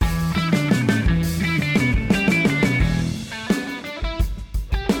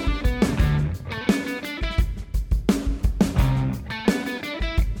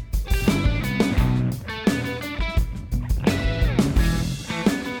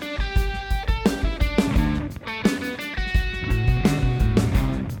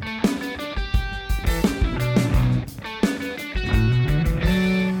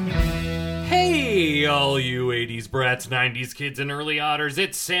brats, 90s kids, and early otters.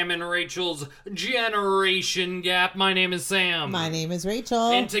 It's Sam and Rachel's Generation Gap. My name is Sam. My name is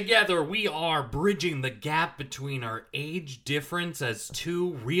Rachel. And together we are bridging the gap between our age difference as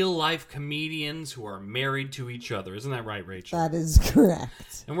two real-life comedians who are married to each other. Isn't that right, Rachel? That is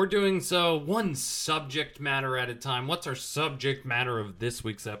correct. And we're doing so one subject matter at a time. What's our subject matter of this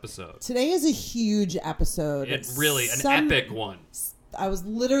week's episode? Today is a huge episode. It's really an epic one. I was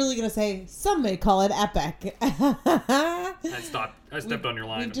literally going to say, some may call it epic. I stepped on your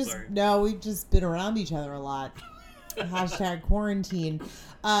line. I'm sorry. No, we've just been around each other a lot. Hashtag quarantine.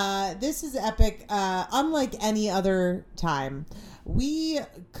 This is epic. Unlike any other time, we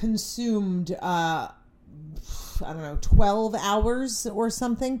consumed, 12 hours or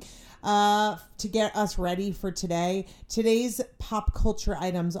something to get us ready for today. Today's pop culture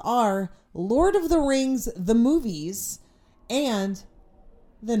items are Lord of the Rings, the movies, and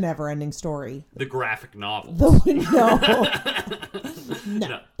The Neverending Story. The graphic novel.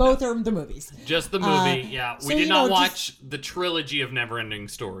 No, both are the movies. Just the movie, yeah. We did not watch the trilogy of Neverending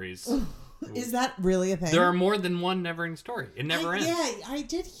Stories. Is that really a thing? There are more than one Neverending Story. It never ends. Yeah, I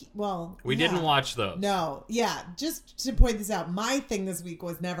did. We didn't watch those. No, yeah. Just to point this out, my thing this week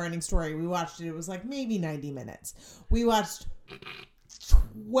was Neverending Story. We watched it. It was like maybe 90 minutes. We watched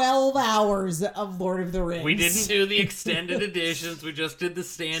 12 hours of Lord of the Rings. We didn't do the extended editions. We just did the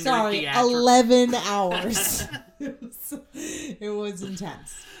standard theatrical. 11 hours. It was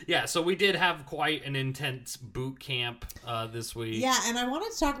intense. Yeah, so we did have quite an intense boot camp this week. Yeah, and I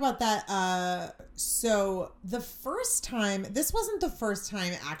wanted to talk about that. So the first time, this wasn't the first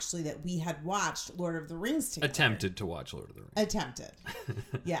time actually that we had watched Lord of the Rings together. Attempted to watch Lord of the Rings. Attempted.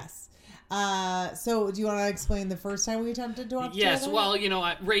 Yes. So do you want to explain the first time we attempted to watch Yes, together?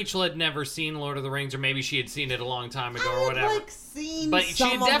 well, Rachel had never seen Lord of the Rings, or maybe she had seen it a long time ago or whatever. But she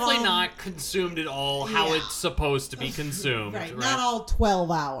had definitely not consumed it all how it's supposed to be consumed. Right, not all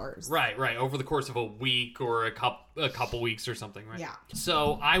 12 hours. Right, over the course of a week or a couple weeks or something, right? Yeah.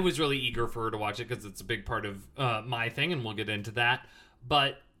 So I was really eager for her to watch it because it's a big part of my thing, and we'll get into that.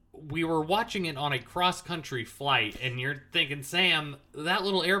 But we were watching it on a cross-country flight, and you're thinking, Sam, that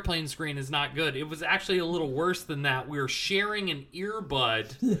little airplane screen is not good. It was actually a little worse than that. We were sharing an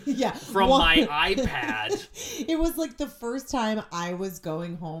earbud from my iPad. It was like the first time I was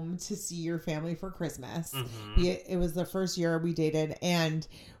going home to see your family for Christmas. Mm-hmm. It was the first year we dated, and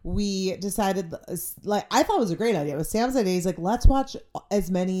we decided, like, I thought it was a great idea. It was Sam's idea. He's like, let's watch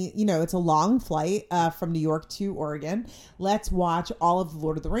as many, it's a long flight from New York to Oregon. Let's watch all of the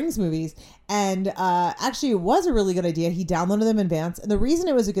Lord of the Rings movies. And actually, it was a really good idea. He downloaded them in advance. And the reason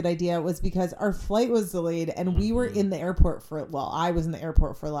it was a good idea was because our flight was delayed, and we were in the airport I was in the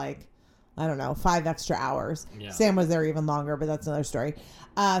airport for 5 extra hours. Yeah. Sam was there even longer, but that's another story.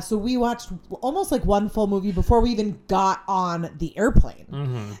 So we watched almost like one full movie before we even got on the airplane.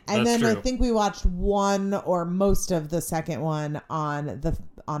 Mm-hmm. And then true. I think we watched one or most of the second one on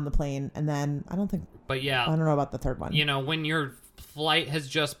the plane. And then I don't know about the third one. When your flight has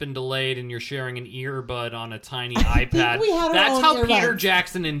just been delayed and you're sharing an earbud on a tiny iPad, that's how Peter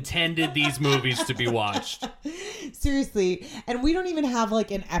Jackson intended these movies to be watched. Seriously. And we don't even have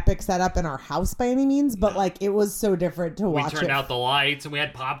like an epic setup in our house by any means, but like it was so different to watch. We turned out the lights and we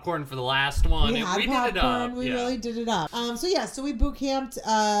had popcorn for the last one. We did it up. We really did it up. So we boot camped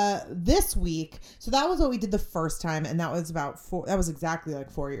this week. So that was what we did the first time, and that was exactly like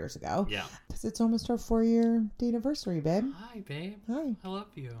 4 years ago. Yeah. Because it's almost our 4-year date anniversary, babe. Hi, babe. Hi. I love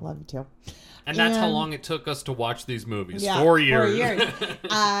you. Love you too. And that's how long it took us to watch these movies. Yeah, 4 years.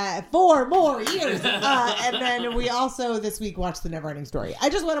 4 more years. And then we also this week watched The Neverending Story. I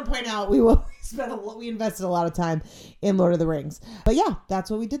just want to point out we invested a lot of time in Lord of the Rings. But yeah, that's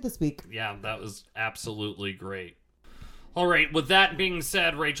what we did this week. Yeah, that was absolutely great. All right, with that being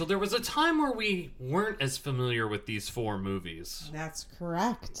said, Rachel, there was a time where we weren't as familiar with these 4 movies. That's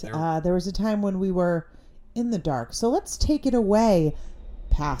correct. There was a time when we were in the dark. So let's take it away,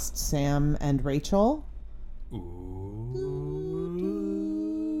 past Sam and Rachel.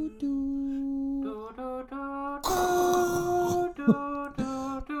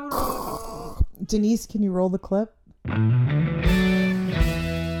 Denise, can you roll the clip?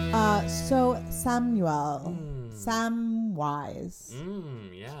 So Samuel. Samwise.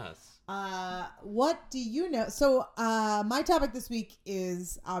 Yes. What do you know? So, my topic this week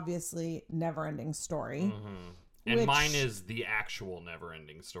is obviously Neverending Story. Mm-hmm. And mine is the actual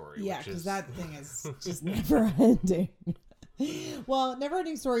Neverending Story. Yeah, because that thing is just never ending. Well,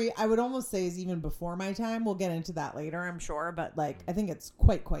 Neverending Story, I would almost say is even before my time. We'll get into that later, I'm sure. But I think it's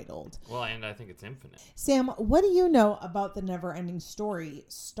quite old. Well, and I think it's infinite. Sam, what do you know about the Neverending Story?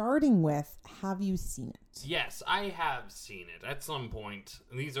 Starting with, have you seen it? Yes, I have seen it at some point.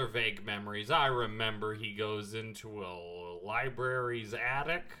 These are vague memories. I remember he goes into a library's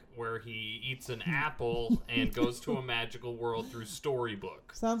attic where he eats an apple and goes to a magical world through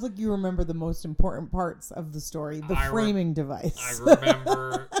storybooks. Sounds like you remember the most important parts of the story, the framing device. I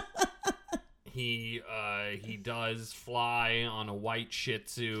remember he does fly on a white Shih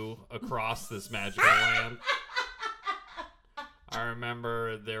Tzu across this magical land. I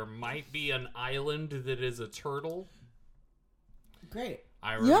remember there might be an island that is a turtle. Great.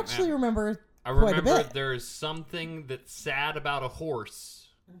 You actually remember quite a bit. There's something that's sad about a horse.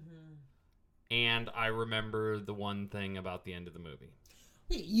 Mm-hmm. And I remember the one thing about the end of the movie.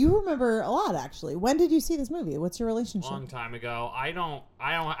 Wait, you remember a lot, actually. When did you see this movie? What's your relationship? A long time ago. I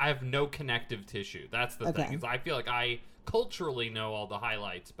have no connective tissue. That's the thing. Is I feel like I culturally know all the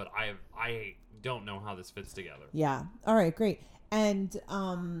highlights, but I don't know how this fits together. Yeah. All right, great. And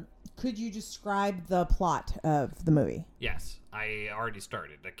could you describe the plot of the movie? Yes, I already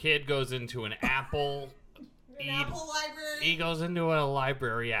started. A kid goes into an apple... apple library? He goes into a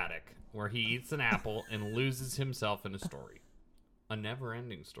library attic where he eats an apple and loses himself in a story. A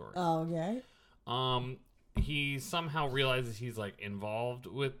never-ending story. Oh, okay. He somehow realizes he's like involved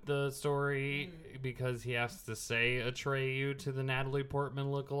with the story because he has to say Atreyu to the Natalie Portman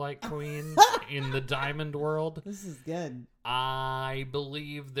lookalike queen in the Diamond World. This is good. I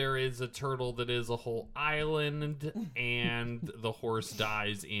believe there is a turtle that is a whole island, and the horse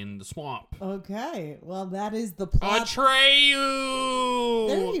dies in the swamp. Okay, well that is the plot. Atreyu!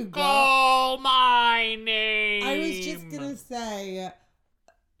 There you go. Call my name! I was just gonna say...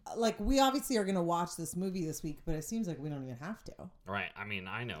 Like, we obviously are going to watch this movie this week, but it seems like we don't even have to. Right. I mean,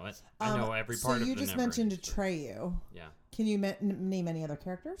 I know it. I know every part of it. So you just mentioned Atreyu. Yeah. Can you name any other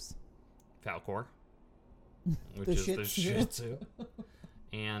characters? Falcor, which is the Shih Tzu.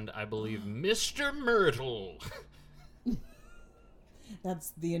 And I believe Mr. Myrtle.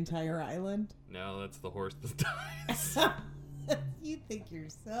 That's the entire island? No, that's the horse that dies. You think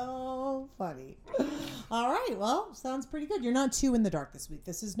you're so funny. All right, well, sounds pretty good. You're not too in the dark this week.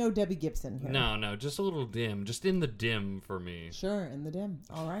 This is no Debbie Gibson here. No, just a little dim. Just in the dim for me. Sure, in the dim.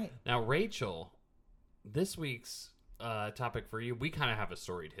 All right. Now, Rachel, this week's topic for you, we kind of have a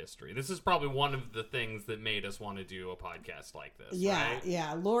storied history. This is probably one of the things that made us want to do a podcast like this, right?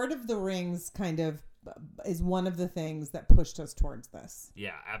 Yeah. Lord of the Rings kind of is one of the things that pushed us towards this.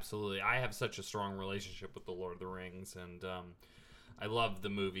 Yeah, absolutely. I have such a strong relationship with the Lord of the Rings, and I love the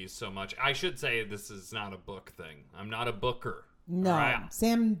movies so much. I should say this is not a book thing. I'm not a booker. No, right?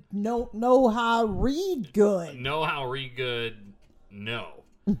 Sam know how read good. Know how read good. No.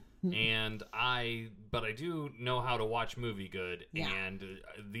 But I do know how to watch movie good, and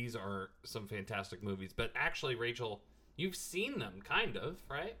these are some fantastic movies. But actually, Rachel, you've seen them, kind of,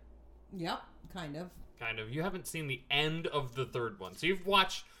 right? Yep, kind of. You haven't seen the end of the third one, so you've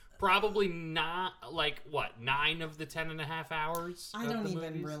watched probably not 9 of the 10.5 hours. I don't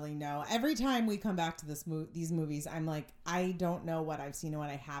even really know. Every time we come back to these movies, I'm like, I don't know what I've seen and what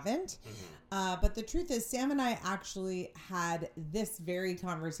I haven't. Mm-hmm. But the truth is, Sam and I actually had this very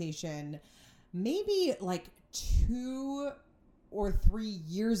conversation maybe like 2 or 3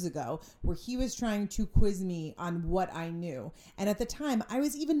 years ago, where he was trying to quiz me on what I knew. And at the time, I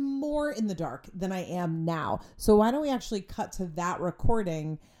was even more in the dark than I am now. So why don't we actually cut to that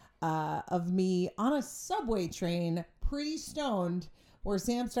recording of me on a subway train, pretty stoned, where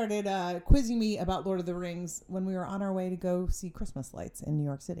Sam started quizzing me about Lord of the Rings when we were on our way to go see Christmas lights in New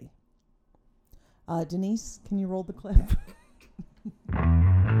York City. Denise, can you roll the clip?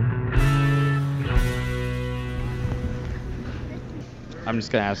 I'm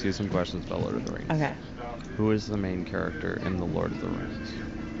just going to ask you some questions about Lord of the Rings. Okay. Who is the main character in the Lord of the Rings?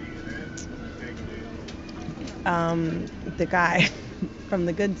 The guy from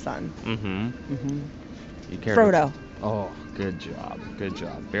The Good Son. You care Frodo. Oh, good job.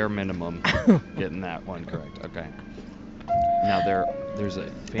 Bare minimum getting that one correct. Okay. Now there's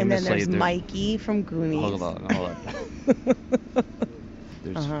a famously... And then there's Mikey from Goonies. Hold on.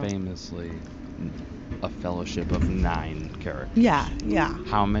 There's famously a fellowship of 9 characters. Yeah.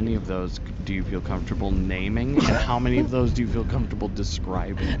 How many of those do you feel comfortable naming, and how many of those do you feel comfortable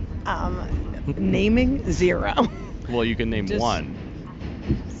describing? Naming 0. Well, you can name Just 1.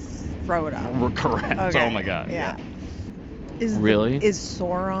 Frodo. Correct. Okay. Oh my God. Yeah. Is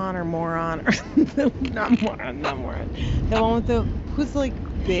Sauron or Moron or something? Not Moron. The one with who's like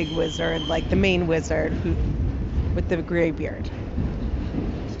big wizard, like the main wizard with the gray beard.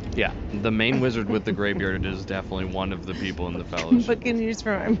 Yeah, the main wizard with the gray beard is definitely one of the people in the fellowship. But can you just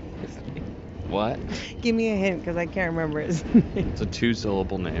remember his name? What? Give me a hint, because I can't remember his name. It's a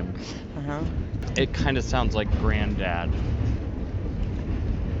 2-syllable name. It kind of sounds like Granddad.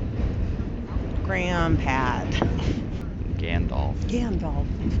 Grandpad. Gandalf. Gandalf,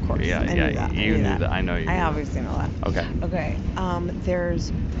 of course. Yeah, I knew that. you knew that. I know you. I knew obviously know that. Okay. Okay.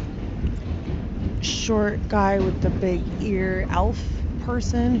 There's short guy with the big ear, elf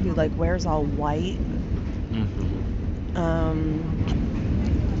person who like wears all white. Mm-hmm.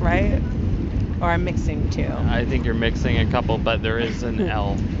 Right? Or I'm mixing two. I think you're mixing a couple, but there is an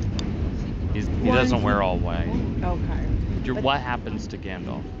elf. He doesn't wear all white. Okay. What happens to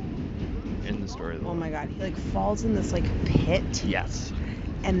Gandalf in the story? Oh my god, he like falls in this like pit. Yes.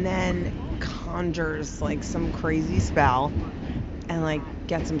 And then conjures like some crazy spell and like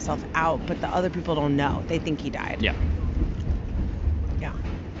gets himself out, but the other people don't know. They think he died. Yeah. Yeah.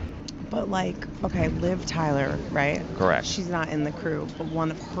 But like, okay, Liv Tyler, right? Correct. She's not in the crew, but one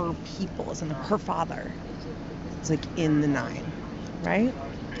of her people is in her father. It's like in the 9, right?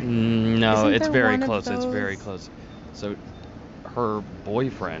 No, Isn't it's there very one of close. It's very those? close. So her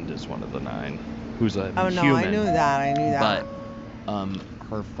boyfriend is one of the 9, who's a Oh no, human. I knew that. But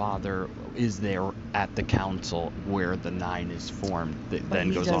her father is there at the council where the 9 is formed. That But then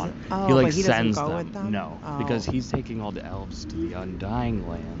he goes on. doesn't- oh, he like but he doesn't sends go them. with them? No, Oh. because he's taking all the elves to the Undying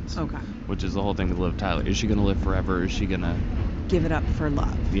Lands. Okay. Which is the whole thing with Liv Tyler. Is she gonna live forever? Or is she gonna? Give it up for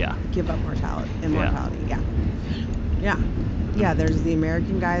love. Yeah. Give up immortality. Yeah. Yeah, there's the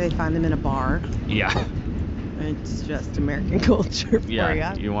American guy. They find him in a bar. Yeah. It's just American culture for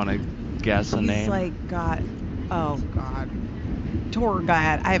Yeah. you. You want to guess a He's name? like oh god, tour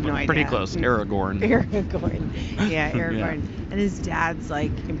guide. I have no idea. Pretty close. Aragorn. Aragorn. Yeah, Aragorn. Yeah. And his dad's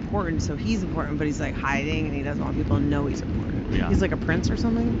like important, so he's important, but he's like hiding, and he doesn't want people to know he's important. Yeah. He's like a prince or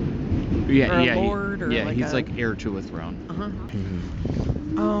something. Yeah, Or a yeah. lord, or yeah, like he's a- like heir to a throne. Uh huh.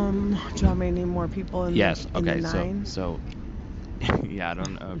 Mm-hmm. Do you want me to name more people in Yes. the, in Okay. the 9? So yeah, I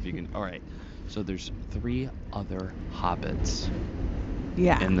don't know if you can. All right. So there's 3 other hobbits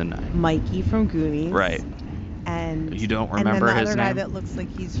Yeah. in the 9. Mikey from Goonies. Right. And You don't remember and then the his other guy name? that looks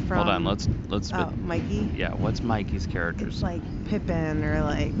like he's from. Hold on. Let's. Oh, Mikey. Yeah. What's Mikey's character's? It's like Pippin or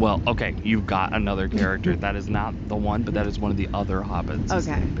like. Well, okay, you've got another character. That is not the one, but that is one of the other hobbits. is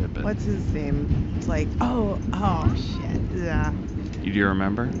Okay. Pippin. What's his name? It's like oh shit. Yeah. Do you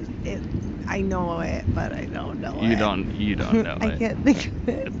remember? I know it, but I don't know it. You don't know I it. can't think of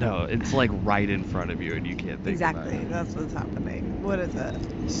it. No, it's like right in front of you and you can't think Exactly. about That's what's happening. What is it?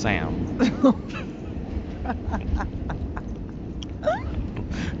 it. Sam.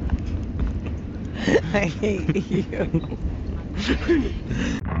 I hate you.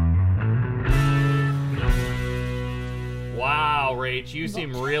 Wow, Rach, you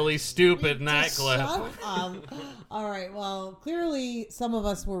seem really stupid in that clip. Shut up. All right. Well, clearly some of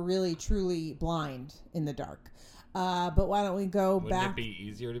us were really, truly blind in the dark. But why don't we go Wouldn't back? it be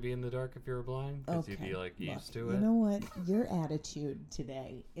easier to be in the dark if you were blind? Because you'd be like Look, used to you it. know what? Your attitude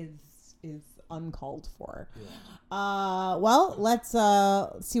today is uncalled for. Well, let's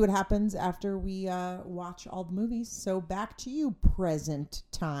see what happens after we watch all the movies. So back to you, present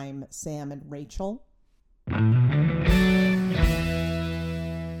time, Sam and Rachel.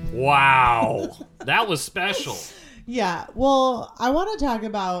 Wow, that was special. Yeah, well, I want to talk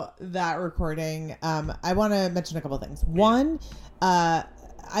about that recording. I want to mention a couple things. One, I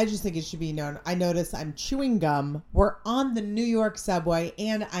just think it should be known. I notice I'm chewing gum. We're on the New York subway,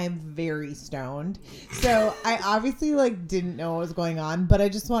 and I'm very stoned. So I obviously didn't know what was going on, but I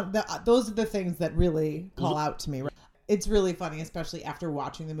just want those are the things that really call out to me. It's really funny, especially after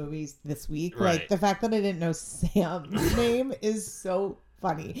watching the movies this week. Right. Like the fact that I didn't know Sam's name is so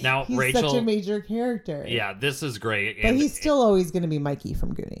funny. Now, he's Rachel- such a major character. Yeah, this is great. But and- he's still always going to be Mikey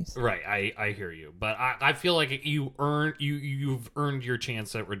from Goonies. right. I hear you, but I feel like you've earned your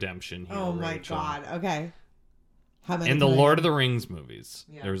chance at redemption here. Oh my Rachel. God. Okay. How many? In the can I Lord of name? the Rings movies,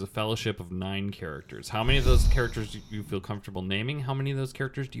 Yeah. there was a fellowship of 9 characters. How many of those characters do you feel comfortable naming? How many of those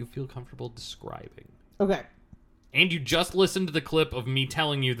characters do you feel comfortable describing? Okay. And you just listened to the clip of me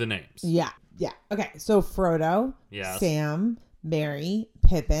telling you the names. Yeah. Yeah. Okay. So Frodo. Yes. Sam. Mary.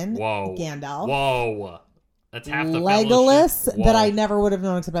 Pippin. Whoa. Gandalf. Whoa. That's half the Legolas fellowship. that Whoa. I never would have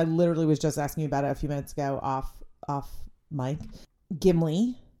known except I literally was just asking you about it a few minutes ago off mic.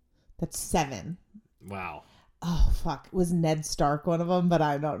 Gimli. That's 7. Wow. Oh fuck. Was Ned Stark one of them? But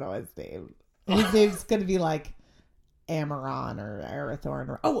I don't know his name. His name's gonna be like Amaron or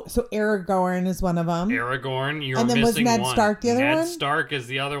Arathorn. So Aragorn is one of them. Aragorn, you're And then was missing Ned one. Stark the other Ned one? Stark is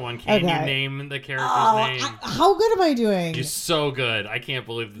the other one. Can Okay. you name the character's Oh, name? how good am I doing? You're so good. I can't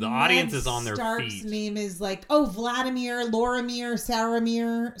believe the audience Ned is on their Stark's feet. name is Vladimir, Loramir,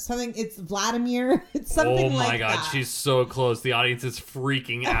 Saramir, something. It's Vladimir. It's something Oh my like god, that. she's so close. The audience is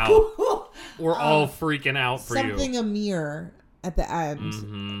freaking out. We're all freaking out for something you. Amir at the end.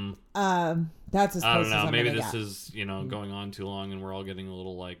 Mm-hmm. That's as close I don't as know. I'm Maybe gonna this get. is, going on too long and we're all getting a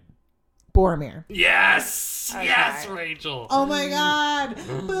little like, Boromir. yes! Okay. Yes, Rachel! Oh my god.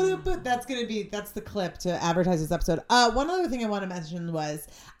 That's the clip to advertise this episode. One other thing I want to mention was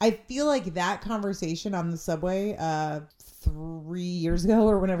I feel like that conversation on the subway 3 years ago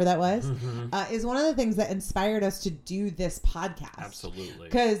or whenever that was is one of the things that inspired us to do this podcast. Absolutely.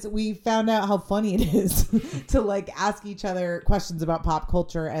 Because we found out how funny it is to like ask each other questions about pop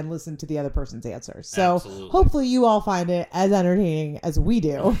culture and listen to the other person's answers. So Absolutely. hopefully you all find it as entertaining as we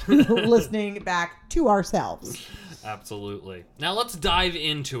do listening back to ourselves. Absolutely. Now let's dive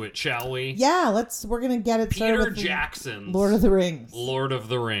into it, shall we? Yeah, we're going to get it started Peter with Jackson's Lord of the Rings. Lord of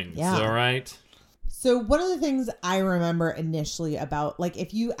the Rings. Yeah. All right? So one of the things I remember initially about, like,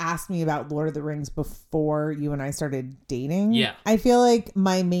 if you asked me about Lord of the Rings before you and I started dating, Yeah. I feel like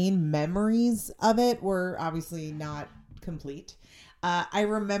my main memories of it were obviously not complete. I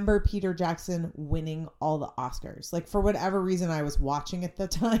remember Peter Jackson winning all the Oscars. Like, for whatever reason, I was watching at the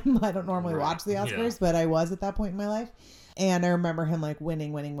time. I don't normally Right. watch the Oscars, Yeah. but I was at that point in my life. And I remember him, like,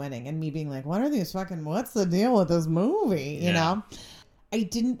 winning, and me being like, what's the deal with this movie? You Yeah. know? I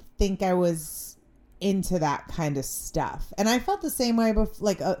didn't think I was into that kind of stuff. And I felt the same way with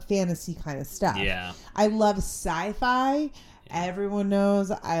like a fantasy kind of stuff. Yeah. I love sci-fi. Everyone knows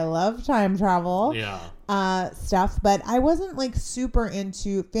I love time travel stuff, but I wasn't like super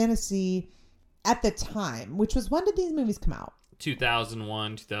into fantasy at the time, which was, when did these movies come out?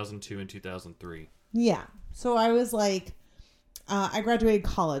 2001, 2002, and 2003. Yeah. So I was like, I graduated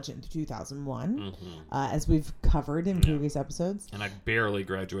college in 2001, as we've covered in previous episodes. And I barely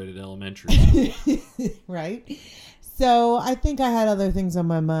graduated elementary school. Right? So I think I had other things on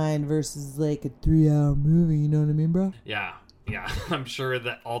my mind versus like a 3-hour movie. You know what I mean, bro? Yeah. I'm sure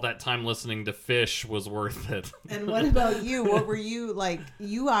that all that time listening to Fish was worth it. And what about you? What were you like?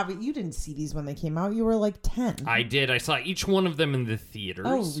 You didn't see these when they came out. You were like 10. I did. I saw each one of them in the theaters.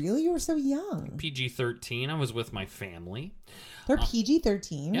 Oh, really? You were so young. PG-13. I was with my family. They're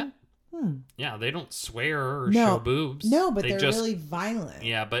PG-13. Yeah. Yeah, they don't swear or No. show boobs. No, but they're just, really violent.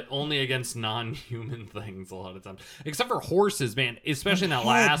 Yeah, but only against non-human things a lot of times. Except for horses, man. Especially in that Heads.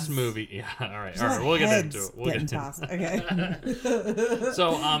 last movie. Yeah, all right. We'll get into it. Getting tossed. Okay.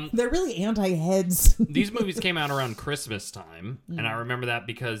 So, they're really anti-heads. these movies came out around Christmas time, and I remember that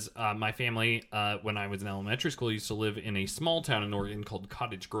because my family, when I was in elementary school, used to live in a small town in Oregon called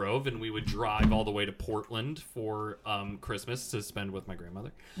Cottage Grove, and we would drive all the way to Portland for Christmas to spend with my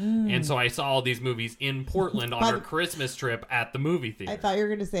grandmother. And so I saw all these movies in Portland on our Christmas trip at the movie theater. I thought you were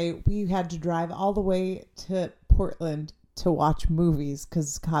going to say we had to drive all the way to Portland to watch movies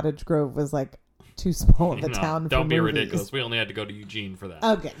because Cottage Grove was like too small of a town for don't be movies. ridiculous. We only had to go to Eugene for that.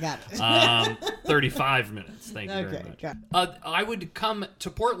 Okay, got it. 35 minutes. Thank you very Okay, much. got I would come to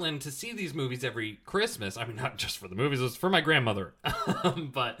Portland to see these movies every Christmas. I mean, not just for the movies; it was for my grandmother.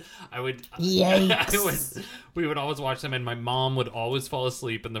 But I would, Yikes. we would always watch them, and my mom would always fall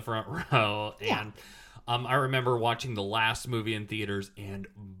asleep in the front row. And I remember watching the last movie in theaters and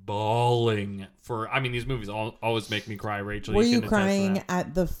bawling for. I mean, these movies always make me cry. Rachel, Were you you can attest to crying that.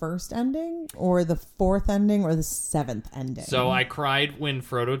 at the first ending or the fourth ending or the seventh ending? So I cried when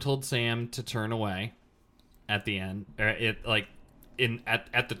Frodo told Sam to turn away at the end. At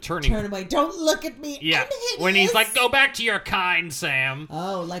the turning. Turn away. Don't look at me. Yeah, I'm when he's hideous. like, "Go back to your kind, Sam."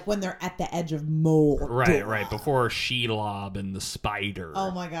 Oh, like when they're at the edge of Mordor. Right. Before Shelob and the spider.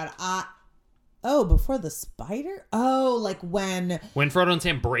 Oh my god. Before the spider? Oh, like when When Frodo and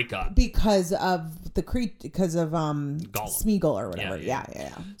Sam break up. because of Smeagol or whatever. Yeah.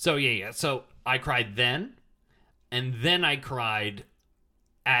 Yeah. So So I cried then, and then I cried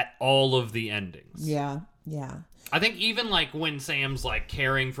at all of the endings. Yeah. I think even like when Sam's like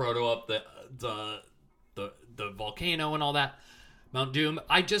carrying Frodo up the volcano and all that, Mount Doom,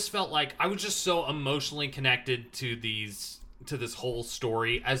 I just felt like I was just so emotionally connected to this whole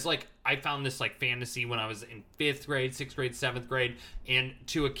story, as like I found this like fantasy when I was in 5th grade, 6th grade, 7th grade, and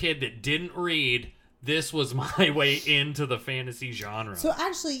to a kid that didn't read, this was my way into the fantasy genre. So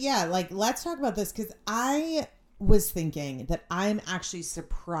actually, yeah, like let's talk about this because I was thinking that I'm actually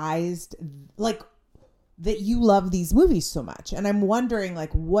surprised, like, that you love these movies so much. And I'm wondering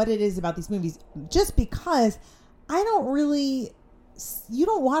like what it is about these movies, just because you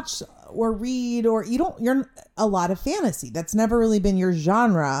don't watch or read, or you're a lot of fantasy. That's never really been your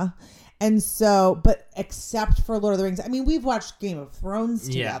genre. And so, but except for Lord of the Rings, I mean, we've watched Game of Thrones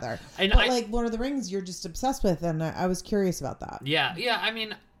together, And but like Lord of the Rings, you're just obsessed with. And I was curious about that. Yeah. I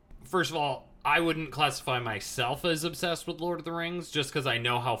mean, first of all, I wouldn't classify myself as obsessed with Lord of the Rings just because I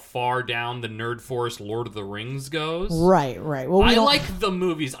know how far down the nerd forest Lord of the Rings goes. Right. Well, I like the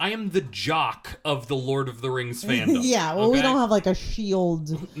movies. I am the jock of the Lord of the Rings fandom. Yeah, well, we don't have like a shield.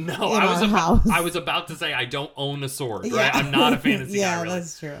 No, in our house. I was about to say I don't own a sword. Right? Yeah. I'm not a fantasy guy. Yeah, Really.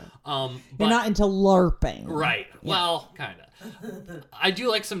 that's true. But, You're not into LARPing. right. Yeah. Well, kind of. I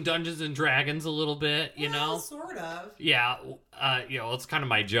do like some Dungeons and Dragons a little bit, you know? Sort of. Yeah, it's kind of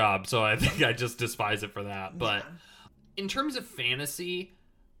my job, so I think I just despise it for that. But in terms of fantasy,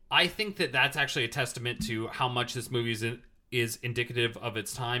 I think that that's actually a testament to how much this movie is indicative of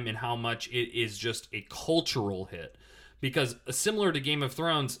its time and how much it is just a cultural hit. Because similar to Game of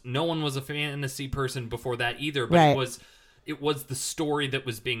Thrones, no one was a fantasy person before that either, but Right. it was the story that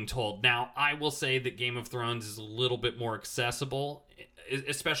was being told. Now, I will say that Game of Thrones is a little bit more accessible,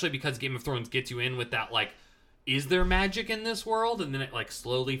 especially because Game of Thrones gets you in with that, like, is there magic in this world? And then it, like,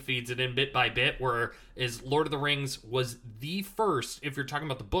 slowly feeds it in bit by bit, whereas Lord of the Rings was the first, if you're talking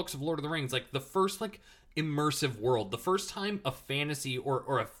about the books of Lord of the Rings, like, the first, like, immersive world. The first time a fantasy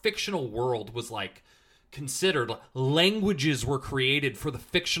or a fictional world was, like, considered. Languages were created for the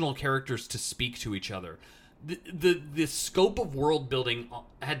fictional characters to speak to each other. The scope of world building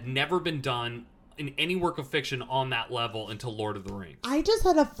had never been done in any work of fiction on that level until Lord of the Rings. I just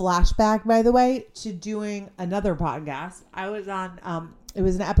had a flashback, by the way, to doing another podcast. I was on, it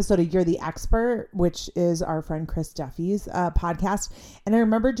was an episode of You're the Expert, which is our friend Chris Duffy's podcast. And I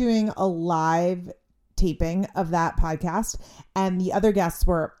remember doing a live taping of that podcast. And the other guests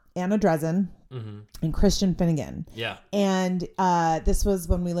were Anna Dresden and Christian Finnegan. Yeah. And this was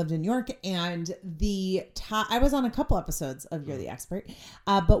when we lived in New York. And I was on a couple episodes of You're the Expert.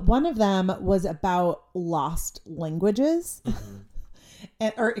 But one of them was about lost languages.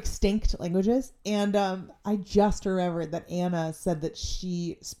 Or extinct languages. And I just remembered that Anna said that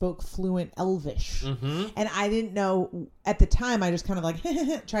she spoke fluent Elvish. And I didn't know at the time. I just kind of like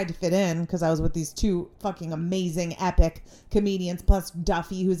tried to fit in because I was with these two fucking amazing epic comedians plus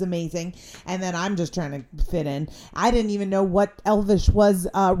Duffy, who's amazing. And then I'm just trying to fit in. I didn't even know what Elvish was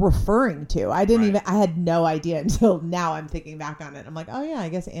referring to. I had no idea until now. I'm thinking back on it. I'm like, oh yeah, I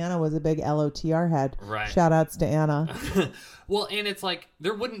guess Anna was a big LOTR head. Right. Shout outs to Anna. Well, and it's like,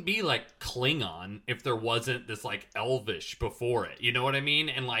 there wouldn't be, like, Klingon if there wasn't this, like, Elvish before it. You know what I mean?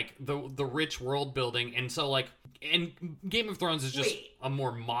 And, like, the rich world building. And so, like, and Game of Thrones is just a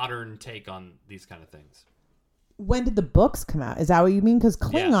more modern take on these kind of things. When did the books come out? Is that what you mean? Because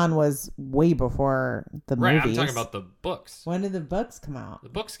Klingon was way before the Right, movies. I'm talking about the books. When did the books come out? The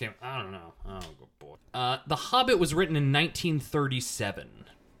books came, I don't know. Oh, boy. The Hobbit was written in 1937.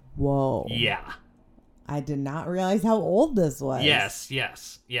 Whoa. Yeah. I did not realize how old this was. Yes.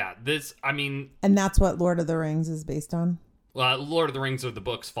 Yeah, this, I mean... And that's what Lord of the Rings is based on? Lord of the Rings are the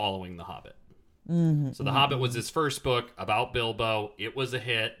books following The Hobbit. So The Hobbit was his first book about Bilbo. It was a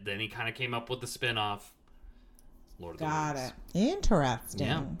hit. Then he kind of came up with the spin-off. Lord of the Rings. Got it.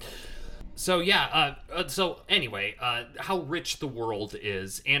 Interesting. Yeah. So anyway, how rich the world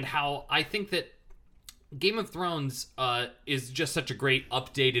is and how I think that Game of Thrones is just such a great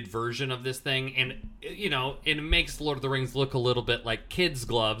updated version of this thing. And, you know, it makes Lord of the Rings look a little bit like kids'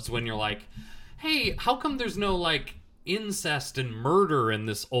 gloves when you're like, hey, how come there's no, like, incest and murder in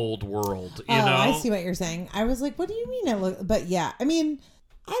this old world? You know? I see what you're saying. I was like, what do you mean? But yeah, I mean,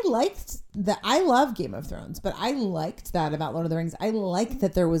 I liked that. I love Game of Thrones, but I liked that about Lord of the Rings. I liked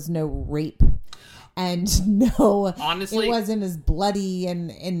that there was no rape. And no, honestly, it wasn't as bloody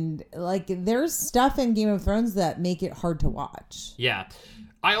and like there's stuff in Game of Thrones that make it hard to watch. Yeah.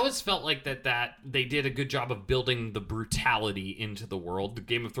 I always felt like that they did a good job of building the brutality into the world. The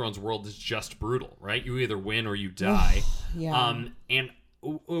Game of Thrones world is just brutal, right? You either win or you die. Yeah. And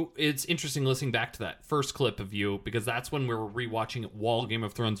it's interesting listening back to that first clip of you because that's when we were rewatching it while Game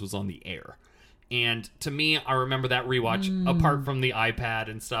of Thrones was on the air. And to me, I remember that rewatch, apart from the iPad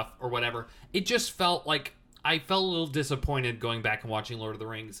and stuff or whatever, it just felt like I felt a little disappointed going back and watching Lord of the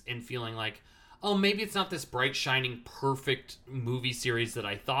Rings and feeling like, oh, maybe it's not this bright, shining, perfect movie series that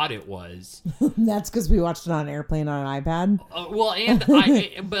I thought it was. That's because we watched it on an airplane on an iPad.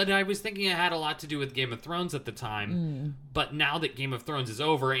 But I was thinking it had a lot to do with Game of Thrones at the time. But now that Game of Thrones is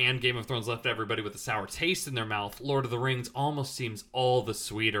over and Game of Thrones left everybody with a sour taste in their mouth, Lord of the Rings almost seems all the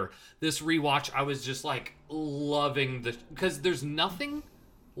sweeter. This rewatch, I was just like loving because there's nothing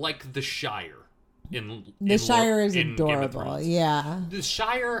like the Shire. The Shire is adorable. Yeah. The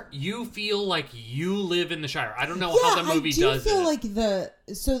Shire, you feel like you live in the Shire. I don't know how the movie does it. I do feel like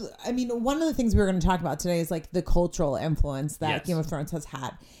I mean, one of the things we were going to talk about today is like the cultural influence that Game of Thrones has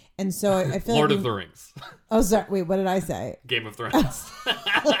had. And so I feel Lord of the Rings. Oh, sorry. Wait, what did I say? Game of Thrones.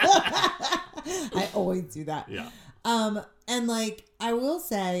 I always do that. Yeah. And like, I will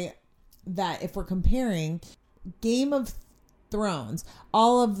say that if we're comparing Game of Thrones,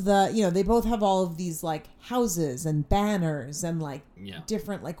 all of the, they both have all of these like houses and banners and like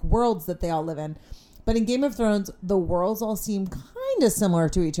different like worlds that they all live in. But in Game of Thrones, the worlds all seem kind of similar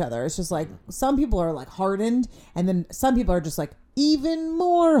to each other. It's just like some people are like hardened, and then some people are just like even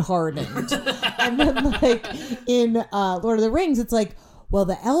more hardened. And then like in Lord of the Rings, it's like, well,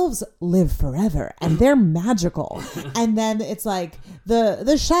 the elves live forever and they're magical. And then it's like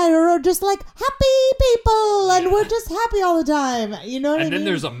the Shire are just like happy people and we're just happy all the time. You know what I mean? And then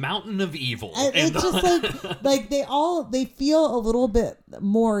there's a mountain of evil. And it's just like they feel a little bit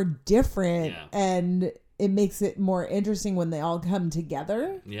more different, and it makes it more interesting when they all come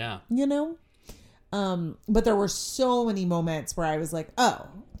together. Yeah. But there were so many moments where I was like, oh,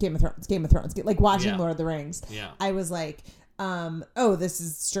 Game of Thrones. Like watching Lord of the Rings. Yeah. I was like, oh, this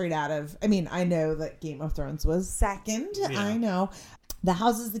is straight out of, I mean, I know that Game of Thrones was second. Yeah. I know. The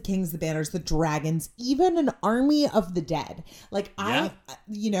houses, the kings, the banners, the dragons, even an army of the dead. Like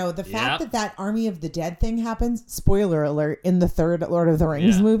the fact that army of the dead thing happens, spoiler alert, in the third Lord of the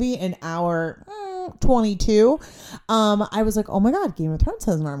Rings movie in hour 22. I was like, oh my God, Game of Thrones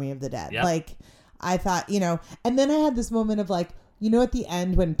has an army of the dead. Yep. Like I thought, and then I had this moment of like, at the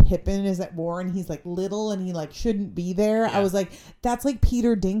end when Pippin is at war and he's like little and he like shouldn't be there. Yeah. I was like, that's like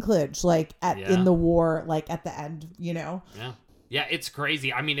Peter Dinklage, like in the war, like at the end, Yeah. Yeah, it's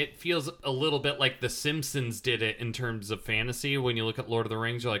crazy. I mean, it feels a little bit like The Simpsons did it in terms of fantasy. When you look at Lord of the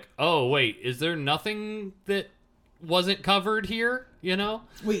Rings, you're like, oh, wait, is there nothing that wasn't covered here?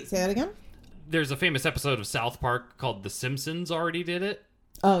 Wait, say that again? There's a famous episode of South Park called The Simpsons already did it.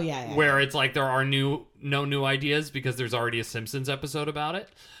 Oh, yeah. Where it's like there are no new ideas because there's already a Simpsons episode about it.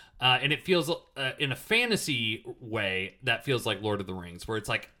 And it feels, in a fantasy way, that feels like Lord of the Rings, where it's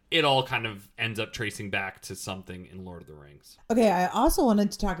like it all kind of ends up tracing back to something in Lord of the Rings. Okay, I also wanted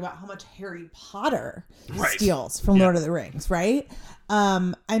to talk about how much Harry Potter steals from Lord of the Rings, right?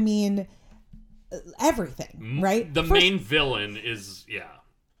 I mean, everything, right? The main villain is,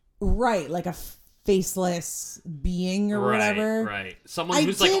 right, like a faceless being or whatever. Right. Someone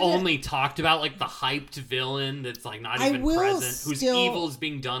who's like only talked about, like the hyped villain that's like not even present, whose evil is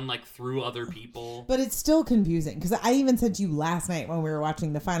being done like through other people. But it's still confusing because I even said to you last night when we were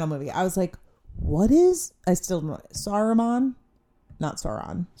watching the final movie, I was like, what is, I still don't know, Saruman? Not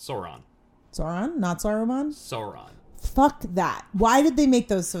Sauron. Sauron. Sauron? Not Saruman? Sauron. Fuck that. Why did they make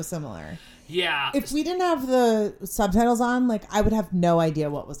those so similar? Yeah. If we didn't have the subtitles on, like, I would have no idea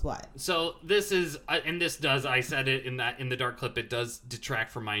what was what. So this is, and this does, I said it in the dark clip, it does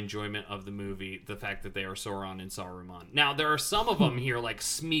detract from my enjoyment of the movie, the fact that they are Sauron and Saruman. Now, there are some of them here, like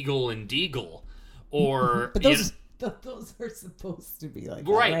Smeagol and Deagle, or... But those are supposed to be like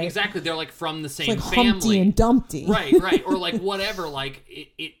that, right? Exactly. They're like from the same like family. Humpty and Dumpty. Right. Or like whatever, like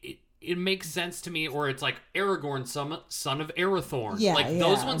it makes sense to me, or it's like Aragorn, son of Arathorn. Yeah, like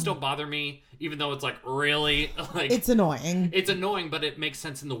those ones don't bother me, even though it's like really like it's annoying. It's annoying, but it makes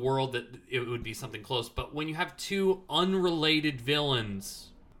sense in the world that it would be something close. But when you have two unrelated villains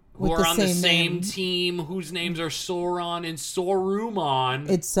who are on the same team, whose names are Sauron and Saruman,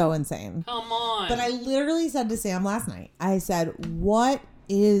 it's so insane. Come on. But I literally said to Sam last night, I said, "What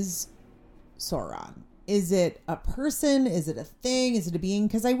is Sauron? Is it a person? Is it a thing? Is it a being?"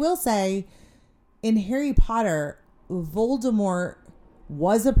 Because I will say, in Harry Potter, Voldemort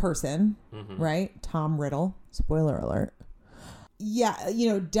was a person, right? Tom Riddle, spoiler alert. Yeah,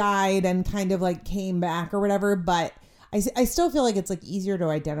 died and kind of like came back or whatever. But I still feel like it's like easier to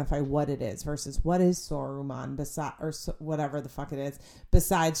identify what it is versus what is Saruman, or whatever the fuck it is,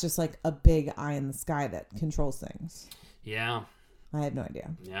 besides just like a big eye in the sky that controls things. Yeah. I have no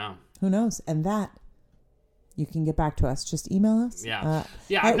idea. Yeah. Who knows? And that, you can get back to us. Just email us. Yeah.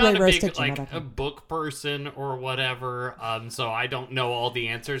 I'm not a big a book person or whatever, so I don't know all the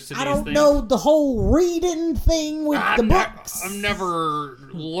answers to these things. I don't know the whole reading thing with the books. I've never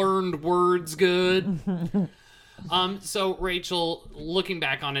learned words good. So Rachel, looking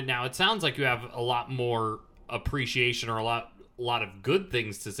back on it now, it sounds like you have a lot more appreciation or a lot of good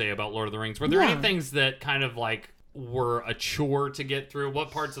things to say about Lord of the Rings. Were there any things that kind of like were a chore to get through?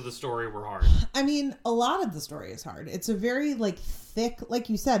 What parts of the story were hard? I mean, a lot of the story is hard. It's a very like thick, like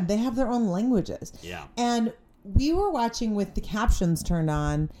you said, they have their own languages. Yeah. And we were watching with the captions turned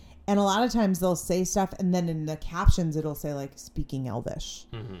on, and a lot of times they'll say stuff, and then in the captions it'll say like speaking Elvish.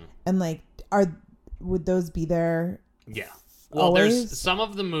 And like, would those be there? Yeah. Well, always. there's some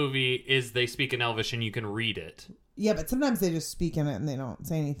of the movie is they speak in Elvish and you can read it. Yeah, but sometimes they just speak in it and they don't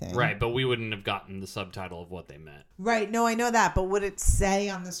say anything. Right, but we wouldn't have gotten the subtitle of what they meant. Right. No, I know that. But would it say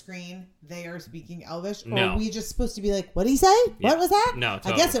on the screen they are speaking Elvish? Or No. are we just supposed to be like, what did he say? Yeah. What was that? No, I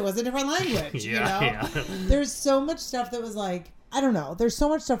totally. guess it was a different language. Yeah. There's so much stuff that was like, I don't know. There's so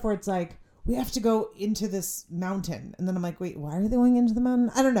much stuff where it's like, we have to go into this mountain. And then I'm like, wait, why are they going into the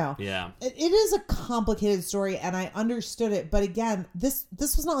mountain? I don't know. Yeah. It is a complicated story, and I understood it. But again, this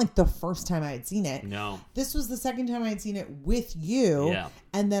was not like the first time I had seen it. No. This was the second time I had seen it with you. Yeah.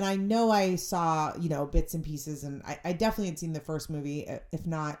 And then I know I saw, bits and pieces, and I definitely had seen the first movie, if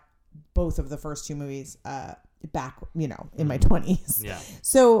not both of the first two movies, back, in my 20s. Yeah.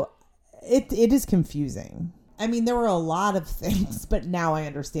 So it is confusing. I mean, there were a lot of things, but now I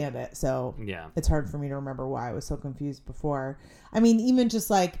understand it. So Yeah. it's hard for me to remember why I was so confused before. I mean, even just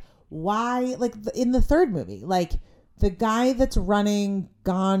like why, like in the third movie, like the guy that's running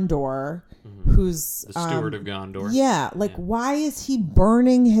Gondor, who's The steward of Gondor. Yeah. Like, why is he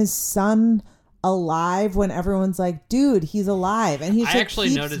burning his son alive when everyone's like, dude, he's alive? And he's I like, actually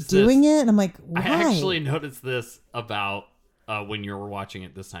keeps noticed doing this. it. And I'm like, why? I actually noticed this about when you were watching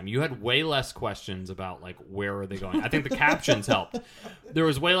it this time. You had way less questions about like where are they going. I think the captions helped. There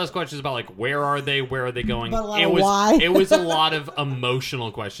was way less questions about like where are they going. But a lot it of was why. it was a lot of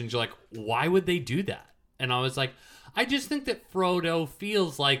emotional questions. You're like, why would they do that? And I was like, I just think that Frodo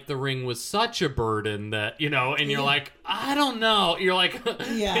feels like the ring was such a burden that, and you're like, I don't know. You're like,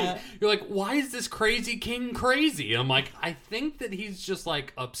 Yeah. You're like, why is this crazy king crazy? I'm like, I think that he's just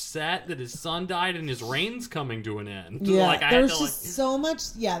like upset that his son died and his reign's coming to an end. Yeah, Like, there's just so much.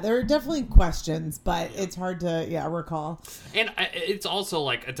 Yeah, there are definitely questions, but it's hard to recall. and it's also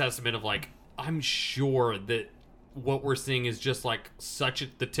like a testament of like, I'm sure that what we're seeing is just like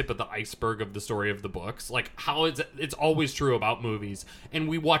the tip of the iceberg of the story of the books. Like how it's always true about movies, and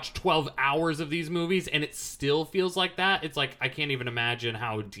we watch 12 hours of these movies and it still feels like that. It's like I can't even imagine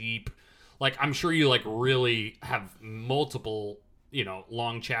how deep. Like I'm sure you like really have multiple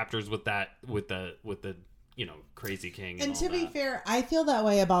long chapters with that with the crazy king and And to all be that. fair, I feel that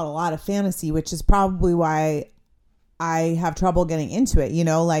way about a lot of fantasy, which is probably why I have trouble getting into it.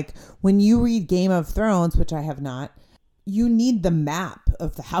 Like when you read Game of Thrones, which I have not, you need the map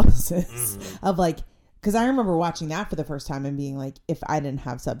of the houses of like, because I remember watching that for the first time and being like, if I didn't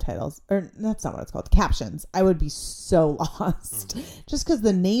have subtitles, or that's not what it's called, captions, I would be so lost just because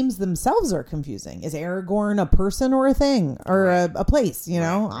the names themselves are confusing. Is Aragorn a person or a thing or a place? I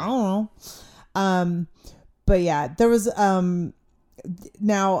don't know. But yeah, there was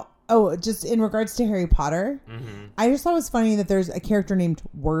now. Oh, just in regards to Harry Potter, I just thought it was funny that there's a character named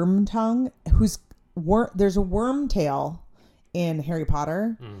Wormtongue there's a Wormtail in Harry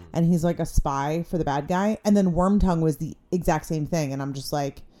Potter, and he's like a spy for the bad guy, and then Wormtongue was the exact same thing, and I'm just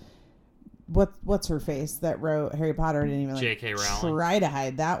like, what's her face that wrote Harry Potter didn't even like J.K. Rowling. try to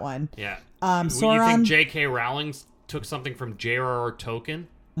hide that one. Yeah. Sauron. You think J.K. Rowling took something from J.R.R. Tolkien?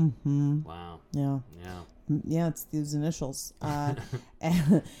 Mm-hmm. Wow. Yeah. Yeah. Yeah, it's these initials. And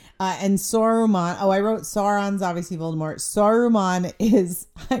Saruman. Oh, I wrote Sauron's obviously Voldemort. Saruman is,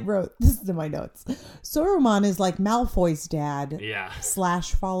 this is in my notes. Saruman is like Malfoy's dad. Yeah. /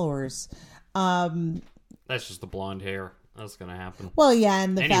 followers. That's just the blonde hair. That's going to happen. Well, yeah,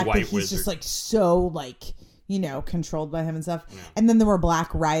 and the Any fact that white he's wizard. just like so like, controlled by him and stuff. Yeah. And then there were Black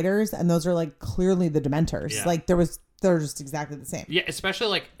Riders, and those are like clearly the Dementors. Yeah. Like they're just exactly the same. Yeah, especially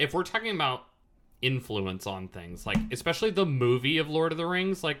like if we're talking about influence on things, like especially the movie of Lord of the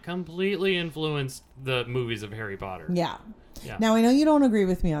Rings, like completely influenced the movies of Harry Potter. Yeah. Yeah. Now I know you don't agree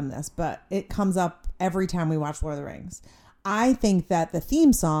with me on this, but it comes up every time we watch Lord of the Rings. I think that the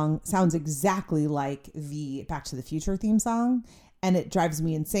theme song sounds exactly like the Back to the Future theme song, and it drives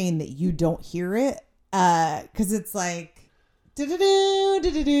me insane that you don't hear it because it's like do-do-do,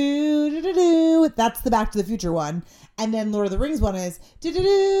 do-do-do, do-do-do. That's the Back to the Future one. And then Lord of the Rings one is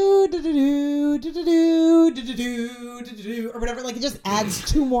do-do-do, do-do-do, do-do-do, do-do-do, do-do-do, or whatever. Like it just adds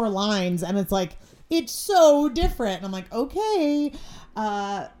 2 more lines, and it's like it's so different. And I'm like, okay,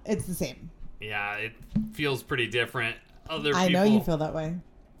 it's the same. Yeah, it feels pretty different. I know you feel that way.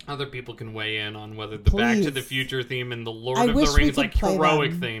 Other people can weigh in on whether the Back to Please. the Future theme and the Lord I of wish the we Rings could like play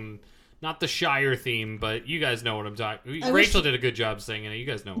heroic them. theme. Not the Shire theme, but you guys know what I'm talking. I Rachel wish- did a good job singing it. You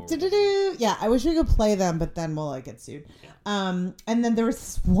guys know what we're doing. Do-do-do. Yeah, I wish we could play them, but then we'll like get sued. And then there was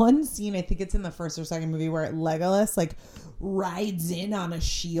this one scene, I think it's in the first or second movie, where Legolas like rides in on a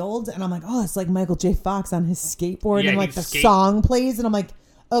shield, and I'm like, oh, it's like Michael J. Fox on his skateboard, Yeah, and like he the skate- song plays, and I'm like,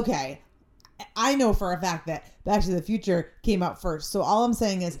 okay, I know for a fact that Back to the Future came out first. So all I'm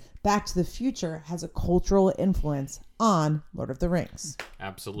saying is Back to the Future has a cultural influence on Lord of the Rings.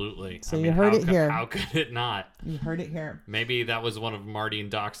 Absolutely. So you heard it here. How could it not? You heard it here. Maybe that was one of Marty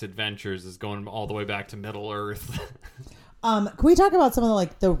and Doc's adventures, is going all the way back to Middle Earth. Can we talk about some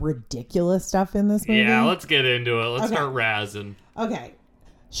of the ridiculous stuff in this movie? Yeah, let's get into it. Let's start razzing. Okay.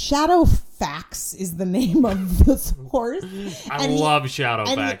 Shadowfax is the name of this horse. I love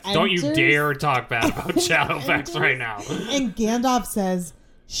Shadowfax. Don't you dare talk bad about Shadowfax right now. And Gandalf says,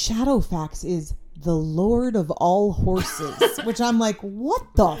 Shadowfax is the Lord of all horses. Which I'm like, what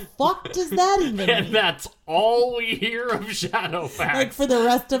the fuck does that even mean? And that's all we hear of Shadowfax. Like for the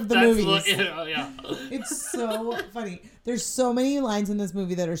rest of the movies. Yeah. It's so funny. There's so many lines in this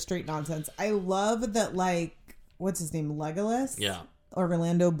movie that are straight nonsense. I love that, what's his name? Legolas? Yeah.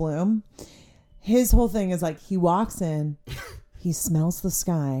 Orlando Bloom. His whole thing is he walks in, he smells the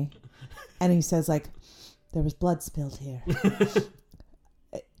sky, and he says there was blood spilled here.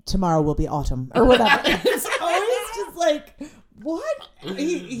 Tomorrow will be autumn or whatever. It's always just what?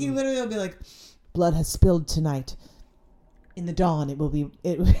 He literally will be like, blood has spilled tonight. In the dawn, it will be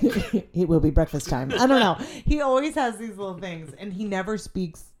breakfast time. I don't know. He always has these little things, and he never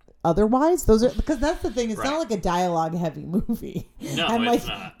speaks otherwise. Those are because that's the thing. It's not like a dialogue heavy movie. No, and it's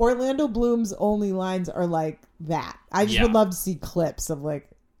not. Orlando Bloom's only lines are like that. I just would love to see clips of a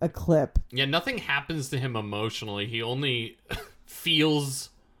clip. Yeah, nothing happens to him emotionally. He only feels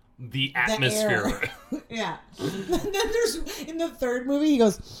the atmosphere. Yeah. And then there's in the third movie he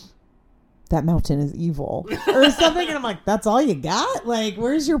goes, that mountain is evil or something, and I'm like, that's all you got?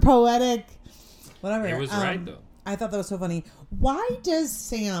 Where's your poetic whatever? He was right though. I thought that was so funny. Why does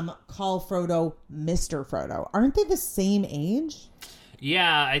Sam call Frodo Mr. Frodo? Aren't they the same age?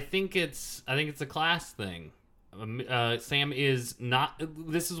 Yeah, I think it's a class thing. Sam is not.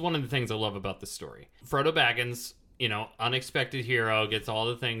 This is one of the things I love about this story. Frodo Baggins, unexpected hero, gets all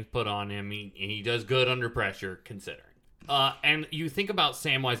the things put on him. He does good under pressure, considering. And you think about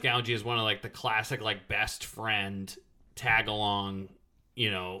Samwise Gamgee as one of the classic best friend tag along,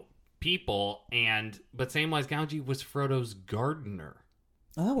 people, but Samwise Gamgee was Frodo's gardener.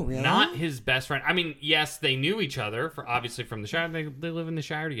 Oh, really? Not his best friend. I mean, yes, they knew each other obviously from the Shire. They live in the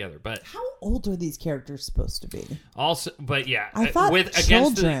Shire together. But how old are these characters supposed to be? Also, but yeah, I thought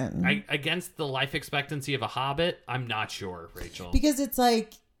children. Against the life expectancy of a Hobbit, I'm not sure, Rachel. Because it's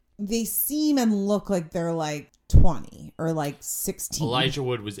they seem and look like they're 20 or 16. Elijah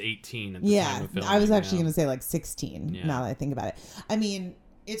Wood was 18 at the time of filming. I was actually going to say 16 Yeah. now that I think about it. I mean,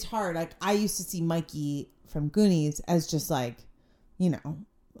 it's hard. I used to see Mikey from Goonies as just a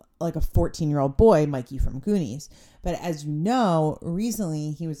 14-year-old boy, Mikey from Goonies. But as you know,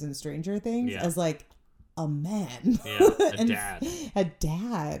 recently he was in Stranger Things as a man. Yeah, a dad. A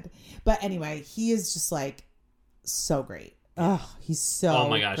dad. But anyway, he is just so great. Oh, he's so Oh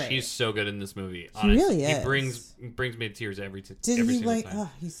my gosh, great. He's so good in this movie. He really is. He brings me to tears every Did every he single time. Oh,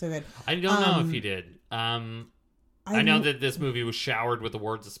 he's so good. I don't know if he did. I know that this movie was showered with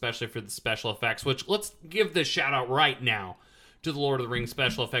awards, especially for the special effects, which let's give this shout out right now to the Lord of the Rings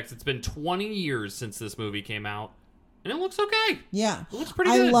special effects. It's been 20 years since this movie came out, and it looks okay. Yeah. It looks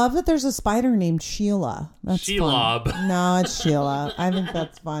pretty good. I love that there's a spider named Sheila. That's Shelob. fun. No, it's Sheila. I think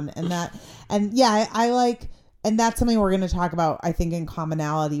that's fun. I like, and that's something we're going to talk about, I think, in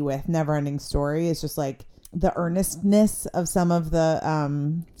commonality with Neverending Story. It's just the earnestness of some of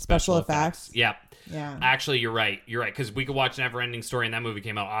the special effects. Yeah. Yeah. Actually, you're right. Because we could watch Neverending Story, and that movie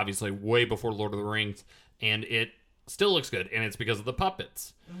came out obviously way before Lord of the Rings, and it still looks good, and it's because of the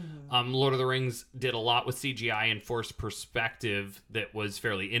puppets. Mm-hmm. Lord of the Rings did a lot with CGI and forced perspective that was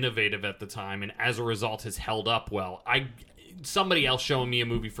fairly innovative at the time, and as a result has held up well. Somebody else showing me a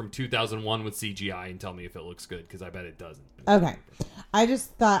movie from 2001 with CGI and tell me if it looks good, because I bet it doesn't. Okay. I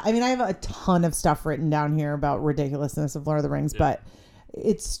just thought, I have a ton of stuff written down here about ridiculousness of Lord of the Rings, but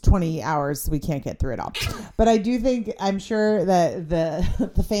it's 20 hours, so we can't get through it all. But I do think, I'm sure that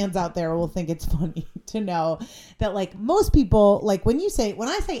the fans out there will think it's funny to know that most people, when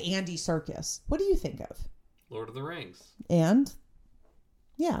I say Andy Serkis, what do you think of? Lord of the Rings. And?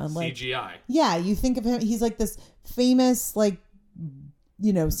 Yeah. CGI. Yeah, you think of him, he's this famous, CGI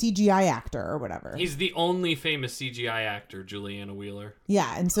actor or whatever. He's the only famous CGI actor, Juliana Wheeler.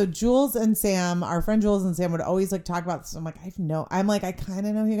 Yeah, and so Jules and Sam, our friend Jules and Sam would always talk about this. I'm I kind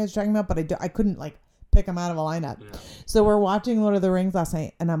of know who you guys are talking about, but I couldn't pick them out of a lineup. Yeah. So we're watching Lord of the Rings last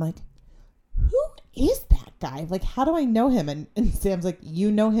night, and I'm who is that guy? How do I know him? And Sam's you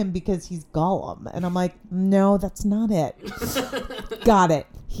know him because he's Gollum. And I'm no, that's not it. Got it.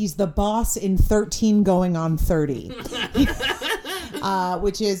 He's the boss in 13 going on 30.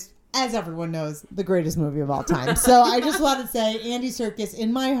 Which is as everyone knows, the greatest movie of all time. So I just want to say, Andy Serkis,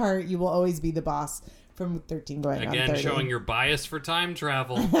 in my heart, you will always be the boss from 13 going on 30. Again, showing your bias for time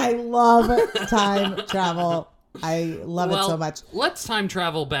travel. I love time travel. I love it so much. Let's time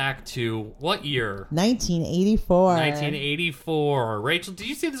travel back to what year? 1984. 1984. Rachel, did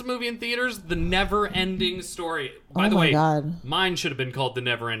you see this movie in theaters? The Never Ending Story. By the way, God. Mine should have been called The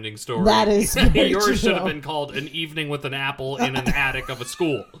Never Ending Story. That is very Yours true. should have been called An Evening with an Apple in an Attic of a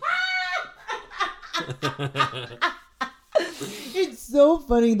School. It's so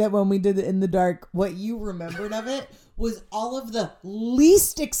funny that when we did it in the dark, what you remembered of it was all of the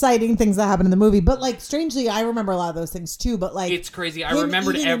least exciting things that happened in the movie. But like, strangely, I remember a lot of those things too. But like, It's crazy. I him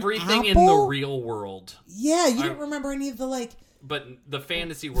remembered eating an everything in the apple? real world. Yeah, you don't remember any of the like But the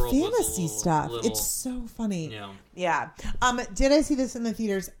fantasy world was fantasy stuff. little, It's so funny. yeah. Yeah. Did I see this in the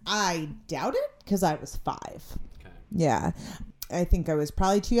theaters? I doubt it because I was 5. Okay. Yeah. I think I was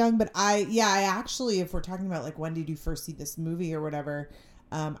probably too young, but I actually, if we're talking about like when did you first see this movie or whatever,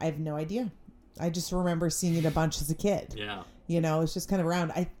 I have no idea. I just remember seeing it a bunch as a kid. Yeah. You know, it's just kind of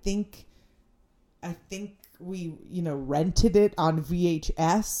around. I think we, rented it on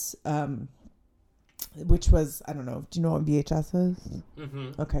VHS, which was, I don't know. Do you know what VHS is?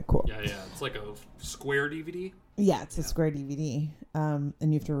 Mm-hmm. Okay, cool. Yeah. It's like a square DVD. Yeah, it's a square DVD, and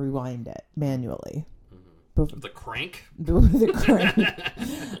you have to rewind it manually. The crank. The crank.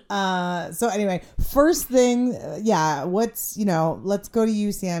 So anyway, first thing, let's go to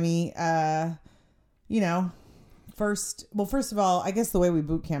you, Sammy. First of all, I guess the way we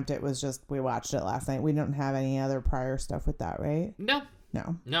boot camped it was just we watched it last night. We don't have any other prior stuff with that, right? No.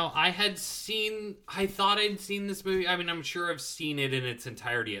 No. I thought I'd seen this movie. I mean, I'm sure I've seen it in its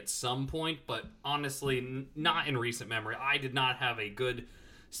entirety at some point, but honestly, not in recent memory. I did not have a good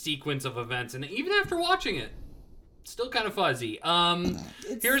sequence of events, and even after watching it, still kind of fuzzy.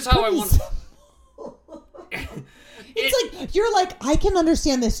 Here's how I want. It's like you're like, I can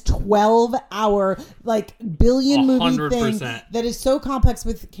understand this 12-hour like billion movie 100%. thing that is so complex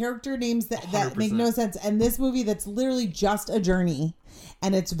with character names that make no sense, and this movie that's literally just a journey.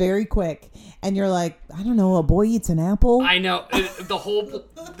 And it's very quick, and you're like, I don't know, a boy eats an apple. I know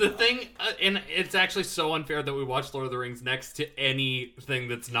the thing, and it's actually so unfair that we watch Lord of the Rings next to anything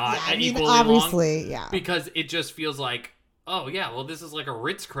that's not equally obviously, long, yeah, because it just feels like, oh yeah, well this is like a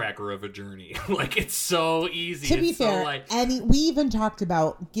Ritz cracker of a journey. Like it's so easy. To be fair, we even talked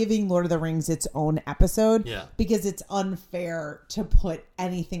about giving Lord of the Rings its own episode, because it's unfair to put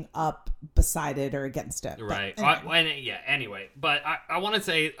anything up beside it or against it. Right. But Anyway, but I want to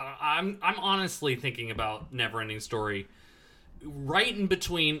say I'm honestly thinking about Neverending Story right in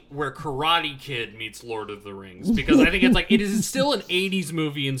between where Karate Kid meets Lord of the Rings, because I think it's like it is still an 80s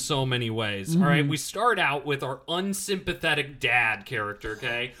movie in so many ways. All right, we start out with our unsympathetic dad character,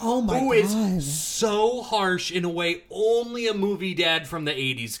 okay? Oh my who God. is so harsh in a way only a movie dad from the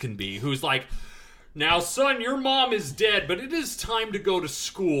 80s can be, who's like, now son, your mom is dead, but it is time to go to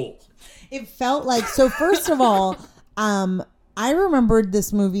school. It felt like, so first of all, I remembered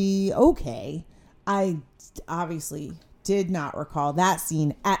this movie okay. I obviously did not recall that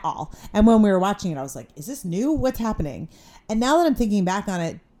scene at all. And when we were watching it, I was like, is this new? What's happening? And now that I'm thinking back on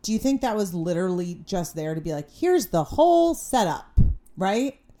it, do you think that was literally just there to be like, here's the whole setup,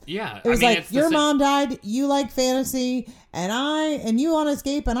 right? Yeah. It was like, your mom died, you like fantasy, and you want to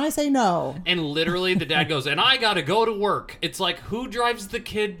escape, and I say no. And literally the dad goes, and I gotta go to work. It's like, who drives the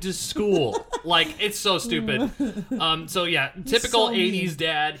kid to school? Like, it's so stupid. So yeah, typical so 80s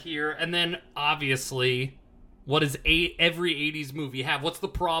dad here. And then obviously, what does every 80s movie have? What's the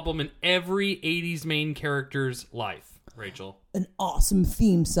problem in every 80s main character's life, Rachel? An awesome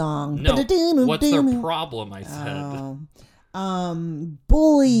theme song. No. What's their problem, I said.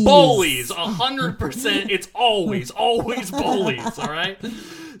 Bullies. Bullies, 100%. It's always bullies, all right?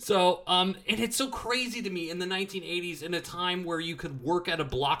 So, and it's so crazy to me in the 1980s, in a time where you could work at a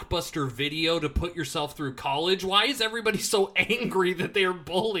Blockbuster Video to put yourself through college. Why is everybody so angry that they are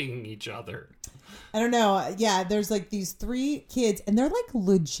bullying each other? I don't know. Yeah, there's like these 3 kids, and they're like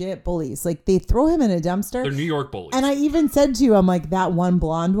legit bullies. Like they throw him in a dumpster. They're New York bullies. And I even said to you, I'm like, that one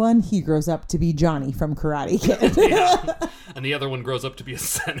blonde one, he grows up to be Johnny from Karate Kid. Yeah. And the other one grows up to be a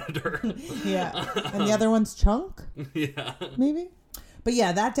senator. Yeah. And the other one's Chunk? Yeah. Maybe? But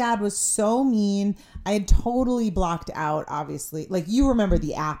yeah, that dad was so mean. I had totally blocked out, obviously. Like, you remember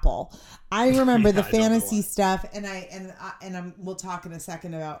the apple. I remember the fantasy stuff, and we'll talk in a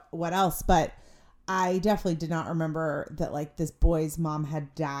second about what else, but I definitely did not remember that, like, this boy's mom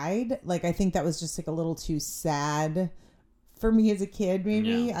had died. Like, I think that was just, like, a little too sad for me as a kid, maybe.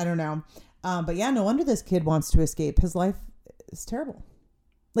 Yeah. I don't know. But yeah, no wonder this kid wants to escape. His life is terrible.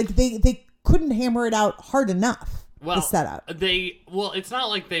 Like they couldn't hammer it out hard enough. Well, the setup. It's not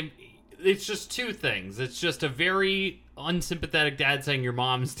like it's just two things. It's just a very unsympathetic dad saying your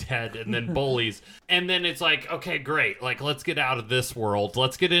mom's dead and then bullies. And then it's like, okay, great. Like, let's get out of this world.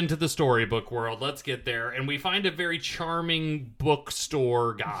 Let's get into the storybook world. Let's get there. And we find a very charming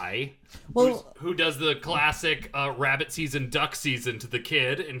bookstore guy who does the classic rabbit season, duck season to the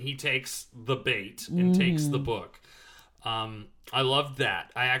kid. And he takes the bait and takes the book. I loved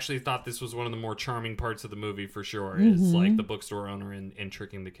that. I actually thought this was one of the more charming parts of the movie for sure. Is like the bookstore owner and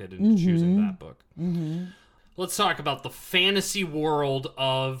tricking the kid into choosing that book. Let's talk about the fantasy world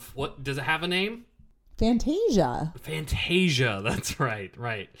of, what does it have a name? Fantasia. Fantasia. That's right.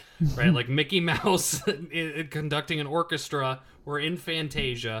 Like Mickey Mouse conducting an orchestra. We're in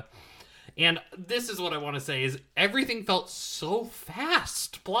Fantasia. And this is what I want to say is everything felt so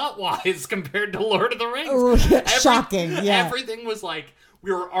fast plot-wise compared to Lord of the Rings. Shocking, yeah. Everything was like,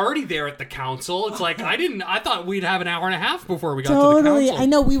 we were already there at the council. It's like, I thought we'd have an hour and a half before we got to the council. I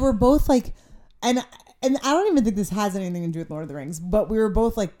know, we were both like, and I don't even think this has anything to do with Lord of the Rings, but we were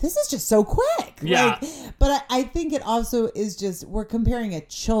both like, this is just so quick. Yeah. But I think it also is just, we're comparing a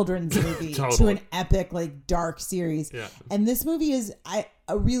children's movie to an epic, like, dark series. Yeah. And this movie is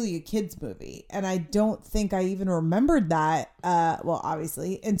really a kid's movie. And I don't think I even remembered that,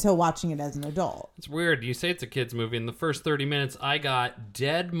 obviously, until watching it as an adult. It's weird. You say it's a kid's movie. In the first 30 minutes, I got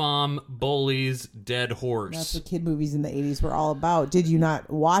dead mom, bullies, dead horse. That's what kid movies in the 80s were all about. Did you not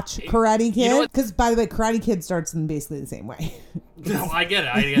watch Karate Kid? Because, by the way, Karate Kid starts in basically the same way. No, I get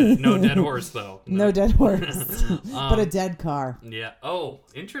it. No dead horse, though. No dead horse. But a dead car. Yeah. Oh,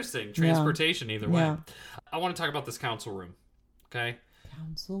 interesting. Transportation, either way. Yeah. I want to talk about this council room. Okay?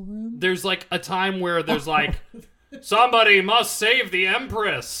 Council room? There's like a time where there's like, somebody must save the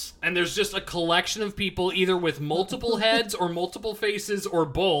Empress. And there's just a collection of people either with multiple heads or multiple faces or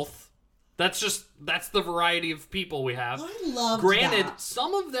both. That's the variety of people we have. I love Granted, that.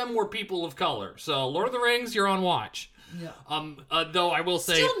 some of them were people of color. So Lord of the Rings, you're on watch. Yeah. Though I will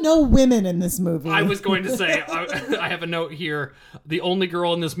say, still no women in this movie. I was going to say, I have a note here. The only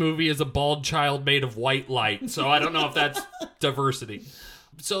girl in this movie is a bald child made of white light. So I don't know if that's diversity.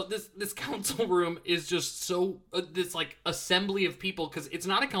 So this council room is just so this like assembly of people, because it's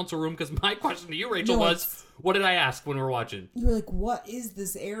not a council room. Because my question to you, Rachel, was, what did I ask when we were watching? You were like, what is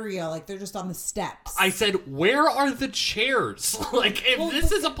this area? Like, they're just on the steps. I said, where are the chairs? Like, if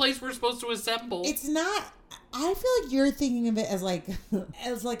this is a place we're supposed to assemble. It's not. I feel like you're thinking of it as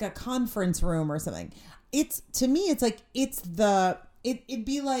like a conference room or something. To me, it's like it'd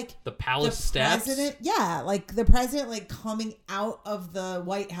be like the palace steps. President, yeah, like the president like coming out of the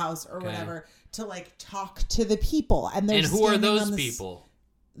White House or whatever to like talk to the people, and who are those people?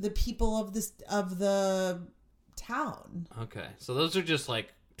 The people of the town. Okay, so those are just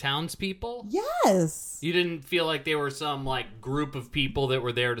like townspeople? Yes. You didn't feel like they were some like group of people that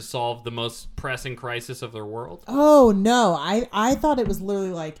were there to solve the most pressing crisis of their world? Oh no, I thought it was literally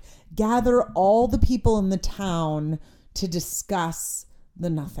like gather all the people in the town to discuss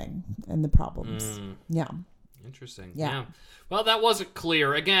the nothing and the problems. Yeah. Interesting. Yeah. Well, that wasn't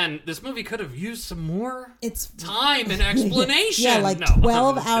clear. Again, this movie could have used some more It's time and explanation. Yeah, like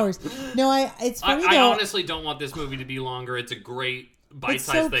 12 hours. No, it's funny I though. honestly don't want this movie to be longer. It's a great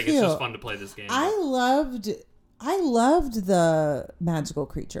bite-sized thing. Cute. It's just fun to play this game. I loved the magical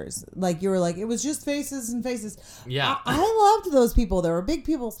creatures. Like you were like, it was just faces and faces. Yeah. I loved those people. There were big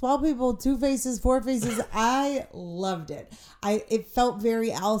people, small people, 2 faces, 4 faces. I loved it. It felt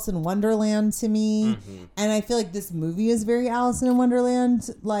very Alice in Wonderland to me. Mm-hmm. And I feel like this movie is very Alice in Wonderland,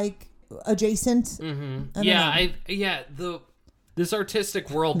 like adjacent. Mm-hmm. This artistic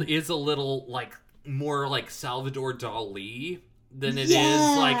world is a little like more like Salvador Dali than it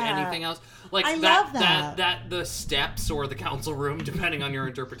is like anything else. Like I love that the steps or the council room, depending on your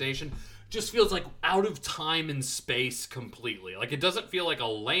interpretation, just feels like out of time and space completely. Like it doesn't feel like a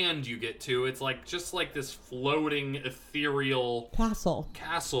land you get to. It's like just like this floating ethereal castle.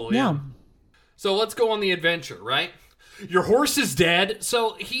 Yeah. So let's go on the adventure, right? Your horse is dead,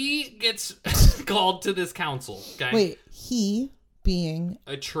 so he gets called to this council. Okay. Wait, he being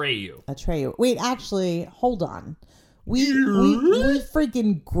Atreyu. Wait, actually, hold on. We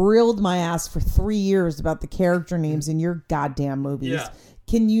freaking grilled my ass for 3 years about the character names in your goddamn movies. Yeah.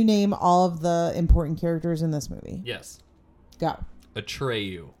 Can you name all of the important characters in this movie? Yes. Go.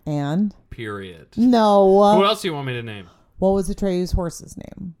 Atreyu. And? Period. No. Who else do you want me to name? What was Atreyu's horse's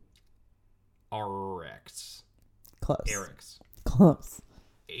name? Arx. Close. Arix. Close.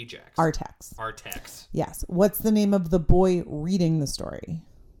 Ajax. Artax. Yes. What's the name of the boy reading the story?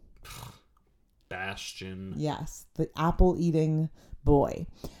 Bastion. Yes. The apple-eating boy.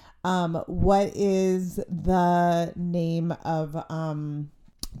 What is the name of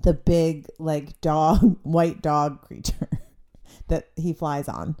the big like dog, white dog creature that he flies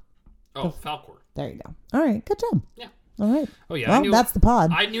on? Oh, Falcor. There you go. All right, good job. Yeah. All right. Oh yeah. Well, that's the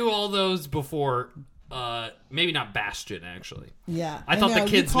pod. I knew all those before. Maybe not Bastion actually. Yeah. I thought know. the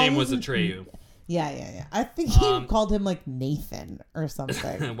kid's You name called was him- Atreyu. Yeah. I think you called him like Nathan or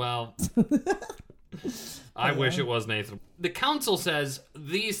something. Well, I wish it was Nathan. The council says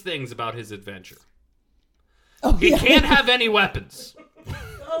these things about his adventure. Oh, He yeah. can't have any weapons.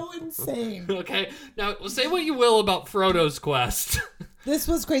 So insane. Okay, now say what you will about Frodo's quest, This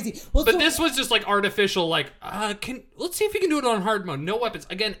was crazy. Well, but so- this was just like artificial. Like, let's see if he can do it on hard mode. No weapons.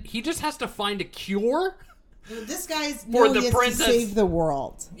 Again, he just has to find a cure. this guy's For no, the he has princess- to save the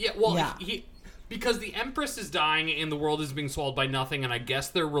world. Yeah, well, Yeah. he because the Empress is dying and the world is being swallowed by nothing, and I guess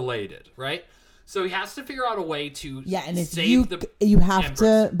they're related, right? So he has to figure out a way to Yeah, and if save you have Empress.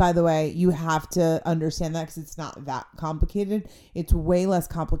 to, by the way, you have to understand that because it's not that complicated. It's way less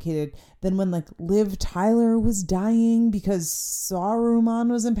complicated than when like Liv Tyler was dying because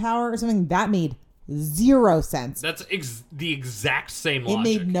Saruman was in power or something. That made zero sense. That's the exact same It logic.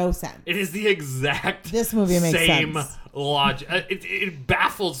 made no sense. It is the exact This movie makes same sense. logic. It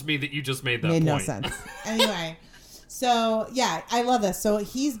baffles me that you just made that Made no point. sense. Anyway, so yeah, I love this. So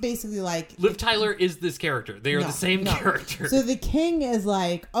he's basically like, Liv Tyler is this character. They are No, the same no. character. So the king is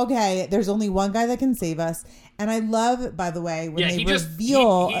like, okay, there's only one guy that can save us. And I love, by the way, when yeah, they he just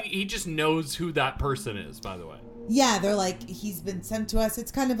reveal, he just knows who that person is. By the way, yeah, they're like, he's been sent to us.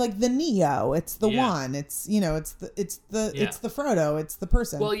 It's kind of like the Neo. It's the Yeah. one. It's it's the Yeah. it's the Frodo. It's the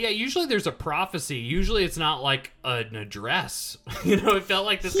person. well, yeah. Usually there's a prophecy. Usually it's not like an address. It felt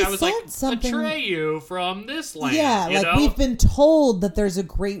like this He guy was like said something- Atreyu from this land. yeah, you like know? we've been told that there's a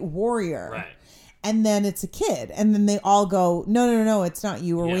great warrior. right. And then it's a kid. And then they all go, no, it's not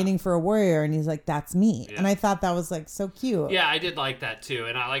you. We're Yeah. waiting for a warrior. And he's like, that's me. Yeah. And I thought that was like so cute. Yeah, I did like that too,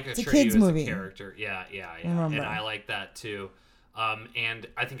 and I like a Atreyu kid's as movie. a character. Yeah, Remember. and I like that too. And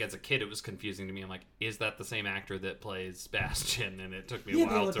I think as a kid, it was confusing to me. I'm like, is that the same actor that plays Bastion? And it took me a Yeah,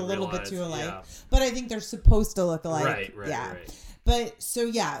 they while look to a little realize. bit too alike. Yeah. But I think they're supposed to look alike. Right. Yeah. But so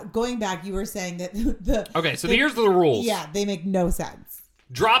yeah, going back, you were saying that the Okay, so here's the rules. yeah, they make no sense.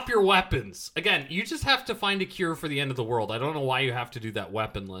 Drop your weapons. Again, you just have to find a cure for the end of the world. I don't know why you have to do that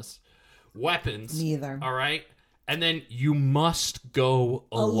weaponless. Weapons. Neither. All right? And then you must go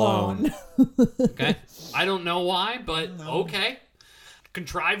alone. Okay? I don't know why, but okay.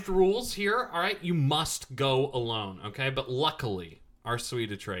 Contrived rules here. All right? You must go alone. Okay? But luckily, our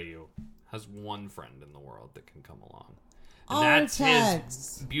sweet Atreyu has one friend in the world that can come along. And that's his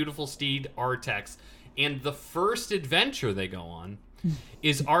Artax. beautiful steed, Artax. And the first adventure they go on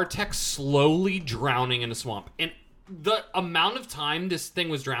is Artax slowly drowning in a swamp. And the amount of time this thing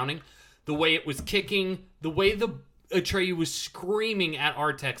was drowning, the way it was kicking, the way the Atreyu was screaming at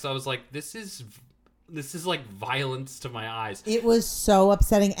Artax, I was like, this is like violence to my eyes. It was so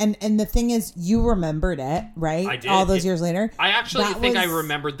upsetting. And the thing is, you remembered it, right? I did. All those years later. I actually That think I was-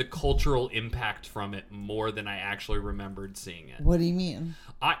 remembered the cultural impact from it more than I actually remembered seeing it. What do you mean?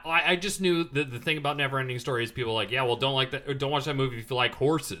 I just knew the thing about Neverending Story is people are like, yeah, well, don't watch that movie if you like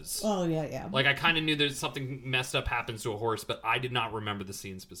horses. Oh, yeah. Like, I kind of knew that something messed up happens to a horse, but I did not remember the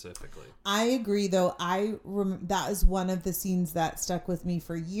scene specifically. I agree, though. That is one of the scenes that stuck with me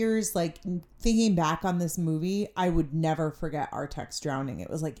for years. Like, thinking back on this movie, I would never forget Artax drowning. It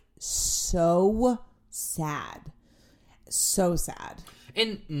was like so sad. So sad.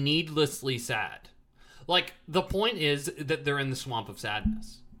 And needlessly sad. Like, the point is that they're in the swamp of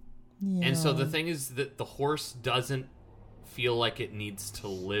sadness. Yeah. And so the thing is that the horse doesn't feel like it needs to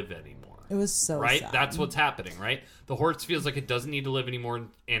live anymore. It was so Right? sad. That's what's happening, right? The horse feels like it doesn't need to live anymore,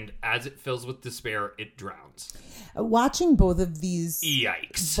 and as it fills with despair, it drowns. Watching both of these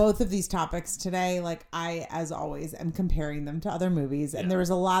Yikes. topics today, like I, as always, am comparing them to other movies, and Yeah. there was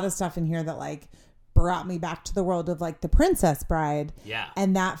a lot of stuff in here that like brought me back to the world of like The Princess Bride, Yeah.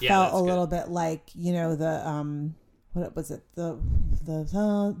 and that Yeah, felt that's a good. little bit like, you know, the what was it, the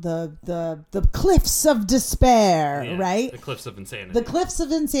cliffs of despair, Yeah, right? The Cliffs of Insanity. The cliffs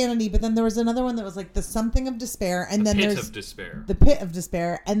of insanity, but then there was another one that was like the something of despair, and then Pit there's of Despair. the pit of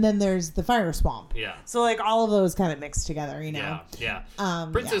despair, and then there's the fire swamp. Yeah. So like all of those kind of mixed together, you know. Yeah.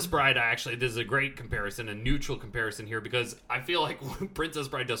 Um, Princess yeah. Bride, actually, this is a great comparison, a neutral comparison here, because I feel like what Princess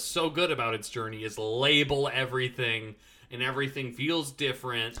Bride does so good about its journey is label everything and everything feels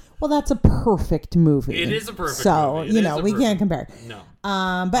different. Well, that's a perfect movie. It is a perfect so, movie. we can't compare. No. But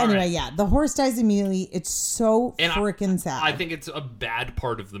All anyway, right. yeah, the horse dies immediately. It's so freaking sad. I think it's a bad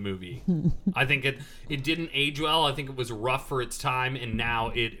part of the movie. I think it didn't age well. I think it was rough for its time, and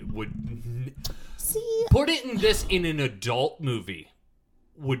now it would... See, Put it in an adult movie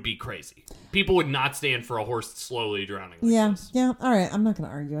would be crazy. People would not stand for a horse slowly drowning like this. Yeah. All right, I'm not going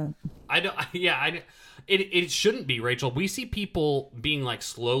to argue it. It shouldn't be, Rachel. We see people being like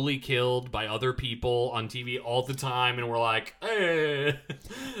slowly killed by other people on TV all the time, and we're like, eh.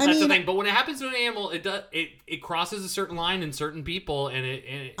 That's the thing. But when it happens to an animal, it crosses a certain line in certain people,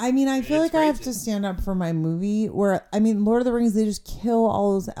 and I feel like I have to stand up for my movie where, Lord of the Rings, they just kill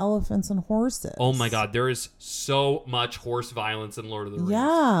all those elephants and horses. Oh my God, there is so much horse violence in Lord of the Rings.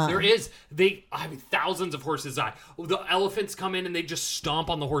 Yeah. There is. Thousands of horses die. The elephants come in and they just stomp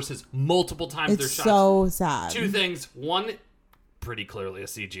on the horses multiple times. It's so sad. Two things. One, pretty clearly a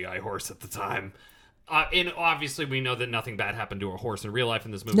CGI horse at the time. And obviously we know that nothing bad happened to a horse in real life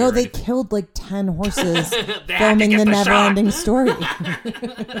in this movie. No, they killed like 10 horses filming the never-ending story.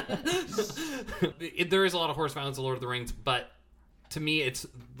 There is a lot of horse violence in Lord of the Rings, but to me it's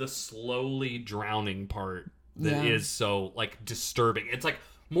the slowly drowning part that is so like disturbing. It's like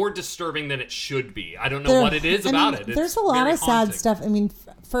more disturbing than it should be. I don't know what it is about it. There's a lot of sad stuff.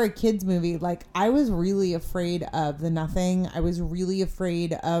 For a kid's movie, like I was really afraid of The Nothing. I was really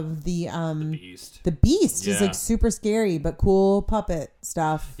afraid of the Beast. The Beast is like super scary, but cool puppet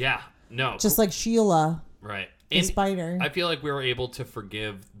stuff. Yeah, no, just like Sheila, right? The spider. I feel like we were able to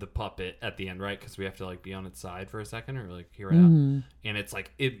forgive the puppet at the end, right? Because we have to like be on its side for a second or like hear it out. And it's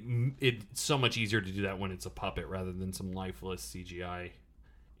like it's so much easier to do that when it's a puppet rather than some lifeless CGI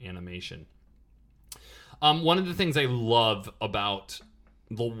animation. One of the things I love about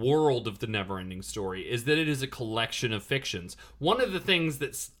the world of the Neverending Story is that it is a collection of fictions. One of the things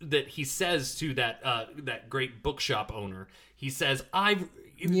that he says to that great bookshop owner, he says,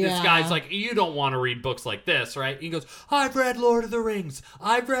 this guy's like, you don't want to read books like this, right? He goes, I've read Lord of the Rings.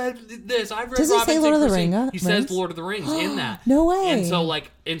 I've read this. I've read Does Robinson he say Lord of the Crusoe. He Rings? says Lord of the Rings in that. No way.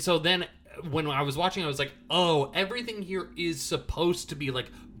 And so then when I was watching, I was like, oh, everything here is supposed to be like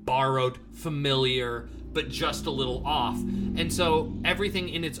borrowed, familiar, but just a little off. And so everything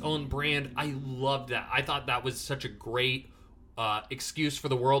in its own brand, I loved that. I thought that was such a great excuse for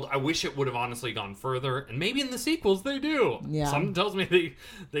the world. I wish it would have honestly gone further, and maybe in the sequels they do. Yeah. Something tells me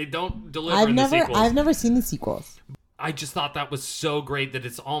they don't deliver in the sequels. I've never seen the sequels. I just thought that was so great that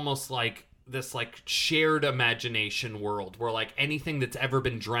it's almost like this like shared imagination world where like anything that's ever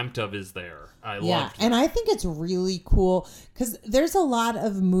been dreamt of is there. I loved that. And I think it's really cool because there's a lot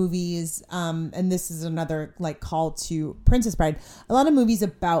of movies, and this is another like call to Princess Bride, a lot of movies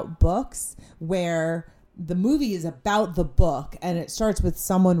about books where the movie is about the book and it starts with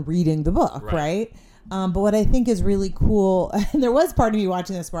someone reading the book, right? But what I think is really cool, and there was part of me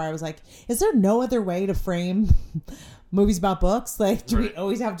watching this where I was like, is there no other way to frame movies about books? Like, do we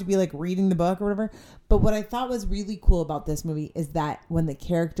always have to be like reading the book or whatever? But what I thought was really cool about this movie is that when the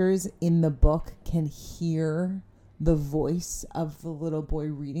characters in the book can hear the voice of the little boy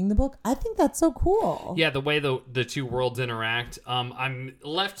reading the book, I think that's so cool. Yeah, the way the two worlds interact. I'm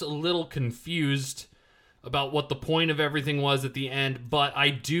left a little confused about what the point of everything was at the end, but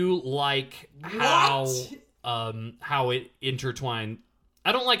I do like how it intertwined.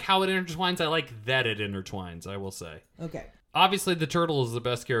 I don't like how it intertwines. I like that it intertwines, I will say. Okay. Obviously, the turtle is the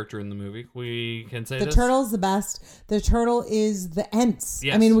best character in the movie. We can say the this. turtle's the best. The turtle is the Ents.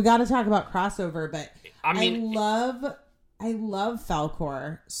 Yes. I mean, we got to talk about crossover, but I mean, I love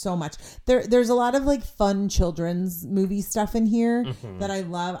Falkor so much. There's a lot of like fun children's movie stuff in here that I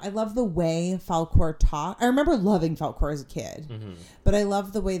love. I love the way Falkor talks. I remember loving Falkor as a kid, but I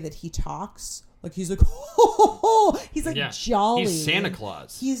love the way that he talks. Like he's like, he's like jolly. He's Santa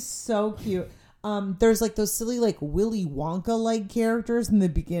Claus. He's so cute. There's like those silly like Willy Wonka like characters in the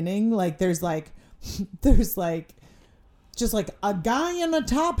beginning. Like there's like just like a guy in a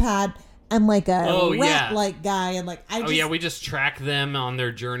top hat and like a rat like guy and like we just track them on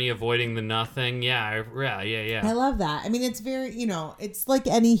their journey avoiding the nothing. Yeah. I love that. I mean, it's very, it's like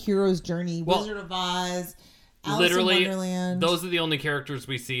any hero's journey. Wizard of Oz, Alice in Wonderland. Those are the only characters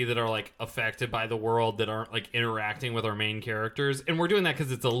we see that are like affected by the world that aren't like interacting with our main characters, and we're doing that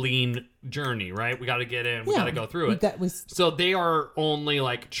because it's a lean journey, right? We got to get in, we got to go through it. So they are only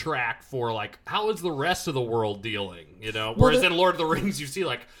like track for like how is the rest of the world dealing, Whereas in Lord of the Rings, you see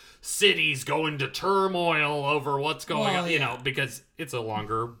like cities go into turmoil over what's going on, because it's a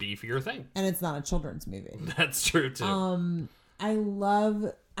longer, beefier thing, and it's not a children's movie. That's true too. I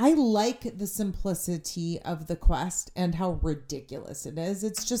love I like the simplicity of the quest and how ridiculous it is.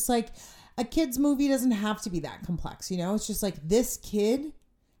 It's just like a kid's movie doesn't have to be that complex, you know? It's just like this kid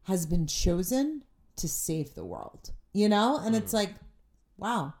has been chosen to save the world, you know? And it's like,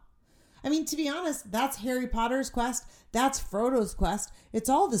 wow. I mean, to be honest, that's Harry Potter's quest. That's Frodo's quest. It's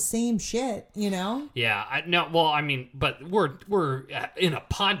all the same shit, you know? Yeah, but we're in a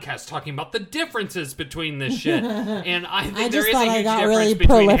podcast talking about the differences between this shit, and I think there is a huge difference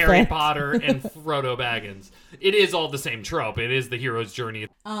between Harry Potter and Frodo Baggins. It is all the same trope. It is the hero's journey.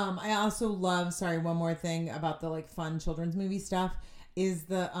 I also love, one more thing about the like fun children's movie stuff is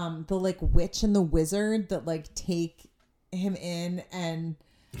the like witch and the wizard that like take him in and.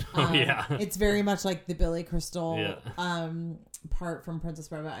 It's very much like the Billy Crystal part from Princess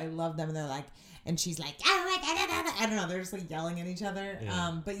Bride. I love them, and they're like, and she's like, I don't know, they're just like yelling at each other.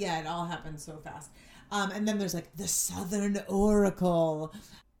 But yeah, it all happens so fast. And then there's like the Southern Oracle.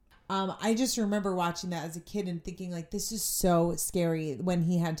 I just remember watching that as a kid and thinking like, this is so scary when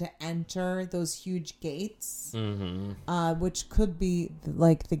he had to enter those huge gates, which could be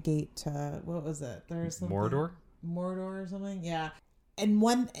like the gate to what was it? There's Mordor or something. Yeah. And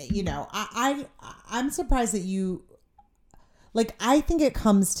one, you know, I'm surprised that you, like, I think it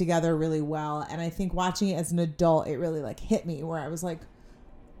comes together really well. And I think watching it as an adult, it really, like, hit me where I was like,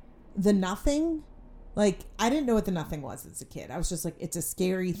 the nothing, like, I didn't know what the nothing was as a kid. I was just like, it's a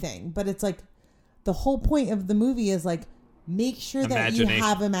scary thing. But it's like, the whole point of the movie is, like, make sure that you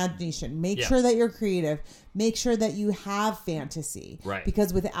have imagination. Make sure that you're creative. Make sure that you have fantasy. Right.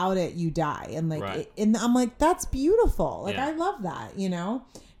 Because without it, you die. And like, and I'm like, that's beautiful. Like, I love that, you know?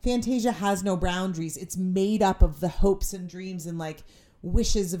 Fantasia has no boundaries. It's made up of the hopes and dreams and like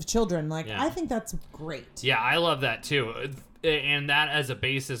wishes of children. Like, I think that's great. Yeah, I love that too. And that as a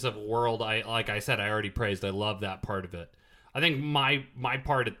basis of a world, like I said, I already praised. I love that part of it. I think my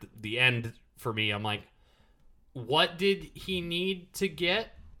part at the end for me, I'm like, what did he need to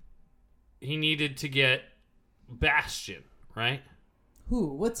get? He needed to get Bastion, right? Who?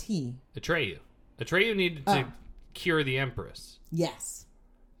 What's he? Atreyu. Atreyu needed to cure the Empress. Yes.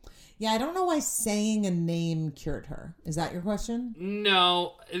 Yeah, I don't know why saying a name cured her. Is that your question?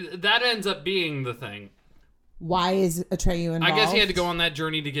 No, that ends up being the thing. Why is Atreyu involved? I guess he had to go on that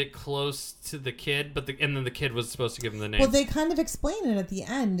journey to get close to the kid, and then the kid was supposed to give him the name. Well, they kind of explain it at the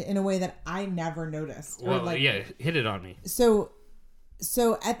end in a way that I never noticed. Well, hit it on me.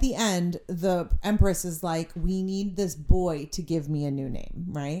 So at the end, the Empress is like, we need this boy to give me a new name,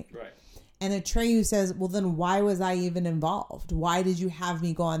 right? Right. And Atreyu says, well, then why was I even involved? Why did you have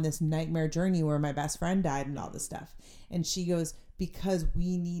me go on this nightmare journey where my best friend died and all this stuff? And she goes, because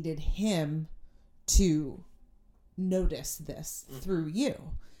we needed him to notice this through you.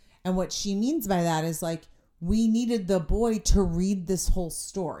 And what she means by that is like, we needed the boy to read this whole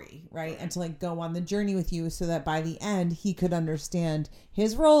story, right? And to like go on the journey with you so that by the end he could understand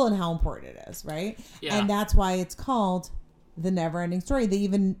his role and how important it is, right? Yeah. And that's why it's called The Never-Ending Story. They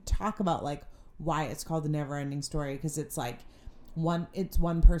even talk about like why it's called The Never-Ending Story, because it's like it's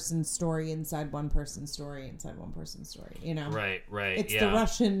one person's story inside one person's story inside one person's story, you know? Right. It's the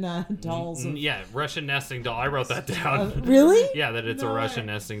Russian dolls. Russian nesting doll. I wrote that down. Really? Yeah, that it's a Russian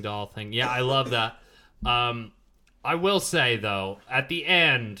nesting doll thing. Yeah, I love that. I will say, though, at the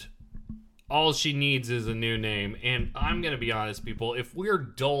end, all she needs is a new name. And I'm going to be honest, people, if we're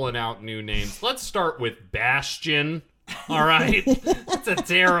doling out new names, let's start with Bastion. All right? That's a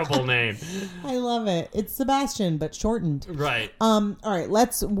terrible name. I love it. It's Sebastian, but shortened. Right. All right,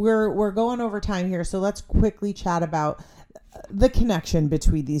 we're going over time here, so let's quickly chat about the connection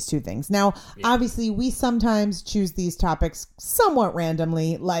between these two things. Now, obviously, we sometimes choose these topics somewhat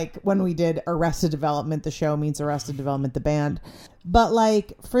randomly, like when we did Arrested Development, the show meets Arrested Development, the band. But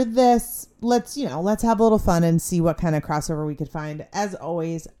like for this, let's have a little fun and see what kind of crossover we could find. As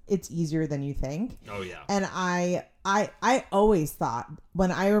always, it's easier than you think. Oh yeah. And I always thought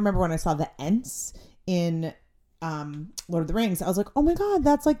when I saw the Ents in Lord of the Rings, I was like, oh my god,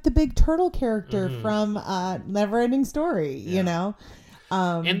 that's like the big turtle character from Never-Ending Story, you know?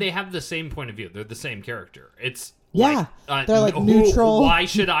 And they have the same point of view. They're the same character. It's they're like neutral. Why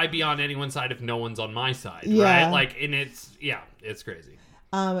should I be on anyone's side if no one's on my side? Yeah. Right? Like, and it's crazy.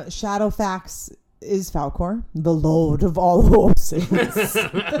 Shadowfax is Falcor, the Lord of all horses.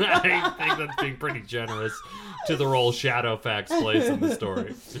 I think that's being pretty generous to the role Shadowfax plays in the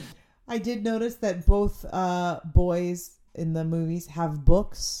story. I did notice that both boys in the movies have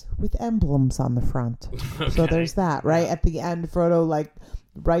books with emblems on the front. Okay. So there's that, right? At the end, Frodo like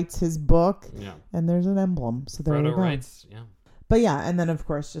writes his book, and there's an emblem. So there Frodo you go. writes, But yeah, and then of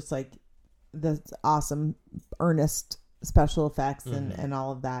course, just like the awesome Ernest special effects and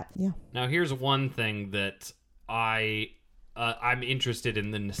all of that. Yeah. Now, here's one thing that I'm interested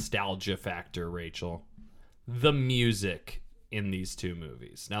in, the nostalgia factor, Rachel. The music in these two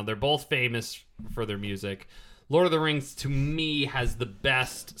movies. Now, they're both famous for their music. Lord of the Rings, to me, has the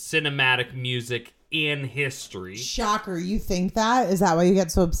best cinematic music in history. Shocker, you think that? Is that why you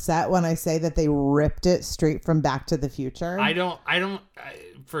get so upset when I say that they ripped it straight from Back to the Future? I don't ripped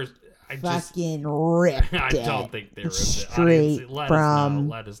I it. don't think they ripped it. Straight from...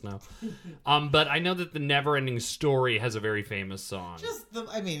 Let us know. But I know that the Never-Ending Story has a very famous song.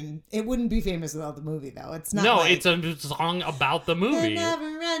 It wouldn't be famous without the movie, though. It's not. No, like, it's a song about the movie. The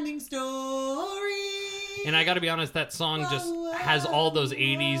Never-Ending Story. And I got to be honest, that song just has all those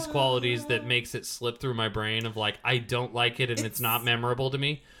 80s qualities that makes it slip through my brain of like, I don't like it and it's not memorable to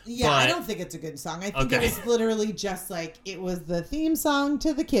me. Yeah, but I don't think it's a good song. I think it was literally just like, it was the theme song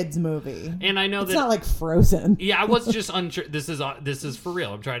to the kids' movie. And I know it's not like Frozen. Yeah, I was just unsure. This is for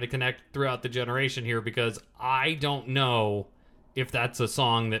real. I'm trying to connect throughout the generation here because I don't know if that's a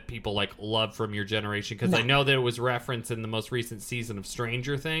song that people like love from your generation, because I know that it was referenced in the most recent season of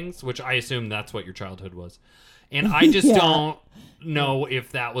Stranger Things, which I assume that's what your childhood was. And I just don't know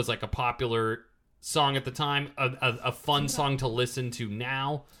if that was like a popular song at the time, a fun song to listen to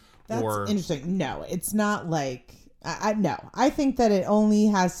now. That's interesting. No, it's not like I think that it only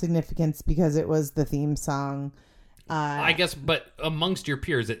has significance because it was the theme song. I guess, but amongst your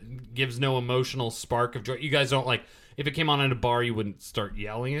peers, it gives no emotional spark of joy. You guys don't like, if it came on at a bar, you wouldn't start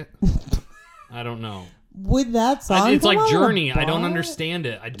yelling it. I don't know. Would that song it's come like on Journey. a bar? I don't understand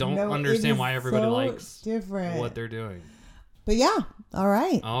it. I don't understand why everybody likes different what they're doing. But yeah, all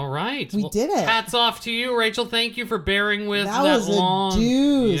right. We did it. Hats off to you, Rachel. Thank you for bearing with that was long. A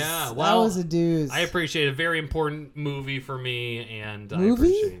dooze. Yeah, well, that was a dooze. I appreciate it. A very important movie for me, and movie? I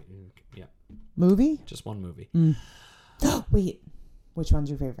appreciate movie. Just one movie. Wait, which one's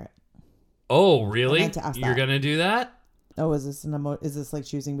your favorite? Oh, really? I meant to ask You're that. gonna do that? Oh, is this like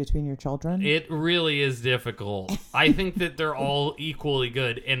choosing between your children? It really is difficult. I think that they're all equally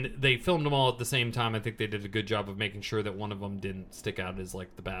good, and they filmed them all at the same time. I think they did a good job of making sure that one of them didn't stick out as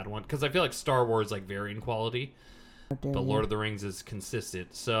like the bad one, because I feel like Star Wars like vary in quality, but Lord of the Rings is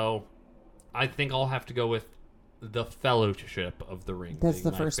consistent. So I think I'll have to go with The Fellowship of the Ring. That's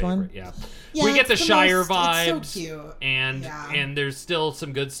the first one? Yeah, we get the Shire vibes. It's so cute. And there's still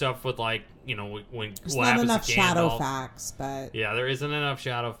some good stuff with like, you know, when there's what not happens enough to shadow Gandalf. facts, but Yeah, there isn't enough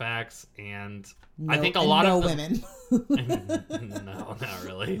shadow facts, and no, I think a and lot no of women. No, not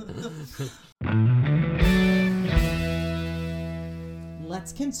really.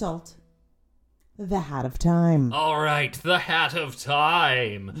 Let's consult the Hat of Time. All right, the Hat of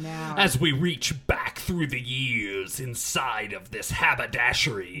Time. Now, As we reach back through the years inside of this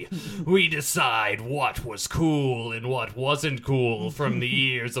haberdashery, we decide what was cool and what wasn't cool from the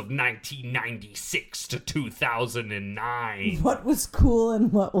years of 1996 to 2009. what was cool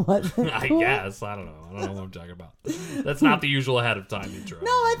and what wasn't I cool? guess. I don't know what I'm talking about. That's not the usual Hat of Time intro. No,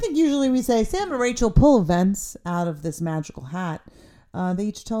 I think usually we say Sam and Rachel pull events out of this magical hat. They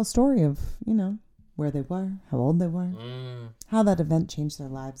each tell a story of, you know, where they were, how old they were, how that event changed their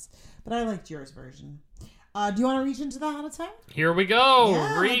lives. But I liked yours version. Do you want to reach into the Hat of Time? Here we go.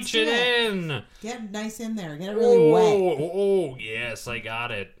 Yeah, Reach let's it do in. Get nice in there. Get it really wet. Oh, yes, I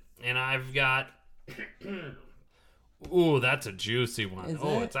got it. And I've got... Ooh, that's a juicy one. Is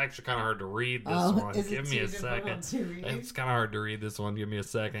Oh, it? it's actually kind of hard to read this Oh, one. is it Give me too a second. difficult to read? It's kind of hard to read this one. Give me a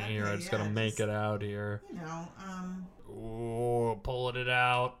second here. I just got to make it out here. You know, Ooh, pulling it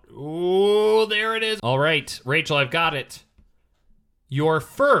out. Ooh, there it is. All right, Rachel, I've got it. Your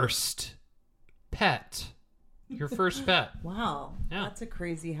first pet. Your first pet. wow. Yeah. That's a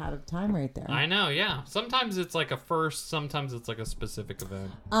crazy Hat of Time right there. I know, yeah. Sometimes it's like a first, sometimes it's like a specific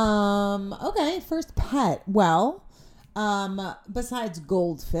event. Okay, first pet. Well, besides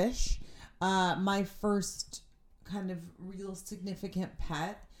goldfish, my first kind of real significant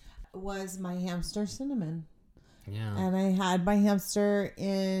pet was my hamster Cinnamon. Yeah. And I had my hamster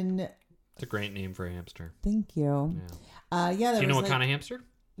in... It's a great name for a hamster. Thank you. Yeah. Yeah, Do you know what kind of hamster?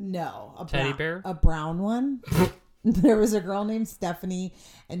 No. A Teddy bear? A brown one. There was a girl named Stephanie,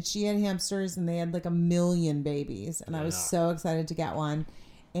 and she had hamsters, and they had like 1 million babies. And I was so excited to get one.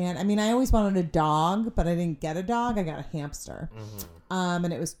 And I mean, I always wanted a dog, but I didn't get a dog. I got a hamster. Mm-hmm.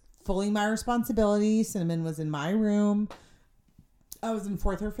 And it was fully my responsibility. Cinnamon was in my room. I was in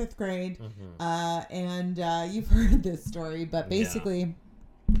 4th or 5th grade. Mm-hmm. And you've heard this story, but basically,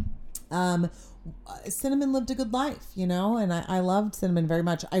 Cinnamon lived a good life, you know, and I loved Cinnamon very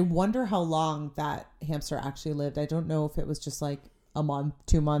much. I wonder how long that hamster actually lived. I don't know if it was just like a month,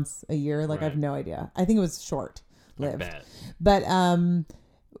 2 months, a year. Like, I have no idea. I think it was short. lived. bet. But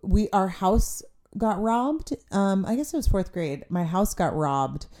our house got robbed. I guess it was 4th grade. My house got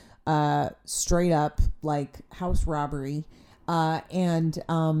robbed, straight up, like house robbery. And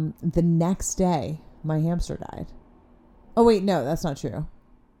the next day, my hamster died. Oh wait, no, that's not true.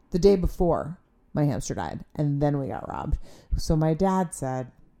 The day before, my hamster died, and then we got robbed. So my dad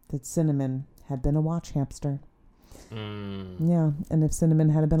said that Cinnamon had been a watch hamster. Yeah, and if Cinnamon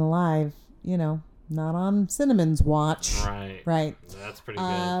had been alive, not on Cinnamon's watch. Right. That's pretty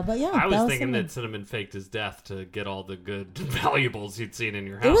good. But yeah, I was thinking Cinnamon. that Cinnamon faked his death to get all the good valuables he'd seen in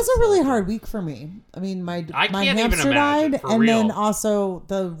your house. It was a really hard week for me. I mean, my can't even hamster imagine, died, for and real. then also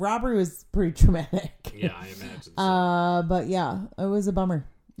the robbery was pretty traumatic. Yeah, I imagine so. But yeah, it was a bummer.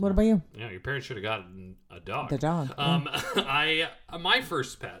 What about you? Yeah, your parents should have gotten a dog. The dog. My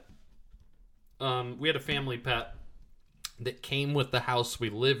first pet. We had a family pet that came with the house we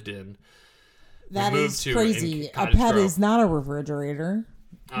lived in. That moved is to crazy. in A Cottage pet Grove. is not a refrigerator.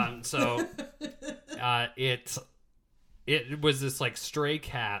 It was this like stray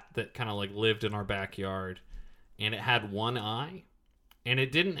cat that kind of like lived in our backyard, and it had one eye, and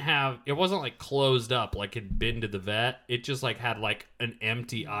it wasn't like closed up like it'd been to the vet. It just like had like an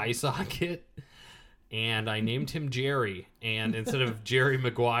empty eye socket, and I named him Jerry, and instead of Jerry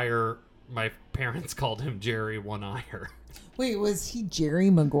Maguire, my parents called him Jerry One-Eyer. Wait, was he Jerry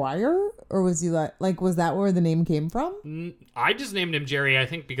Maguire, or was he like was that where the name came from? I just named him Jerry, I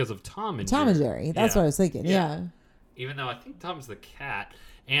think, because of Tom and Tom and Jerry. That's what I was thinking. Yeah. Even though I think Tom's the cat.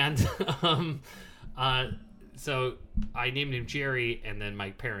 And so I named him Jerry, and then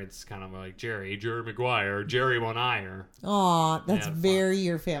my parents kind of were like, Jerry Maguire, Jerry One-Eyer. Aw, that's Yeah, very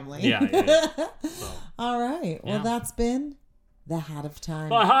your family. Yeah. So, All right. Well, Yeah. that's been the Hat of Time.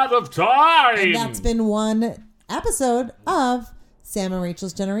 the Hat of Time! And that's been one episode of Sam and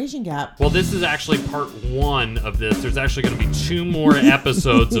Rachel's Generation Gap. Well, this is actually part 1 of this. There's actually going to be 2 more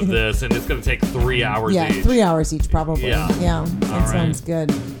episodes of this, and it's going to take 3 hours Yeah, each. 3 hours each probably. Yeah. That All sounds good.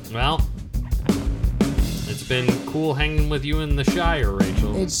 Well, it's been cool hanging with you in the Shire,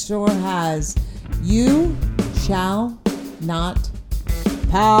 Rachel. It sure has. You shall not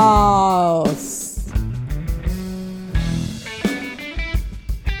pass.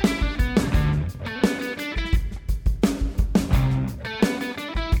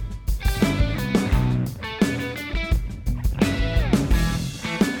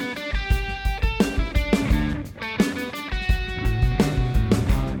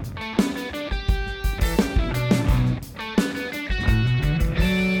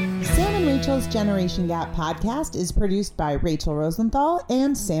 Rachel's Generation Gap podcast is produced by Rachel Rosenthal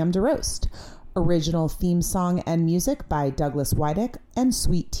and Sam DeRoast. Original theme song and music by Douglas Wydick and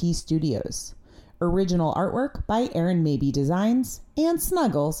Sweet Tea Studios. Original artwork by Aaron Mabey Designs and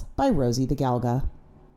Snuggles by Rosie the Galga.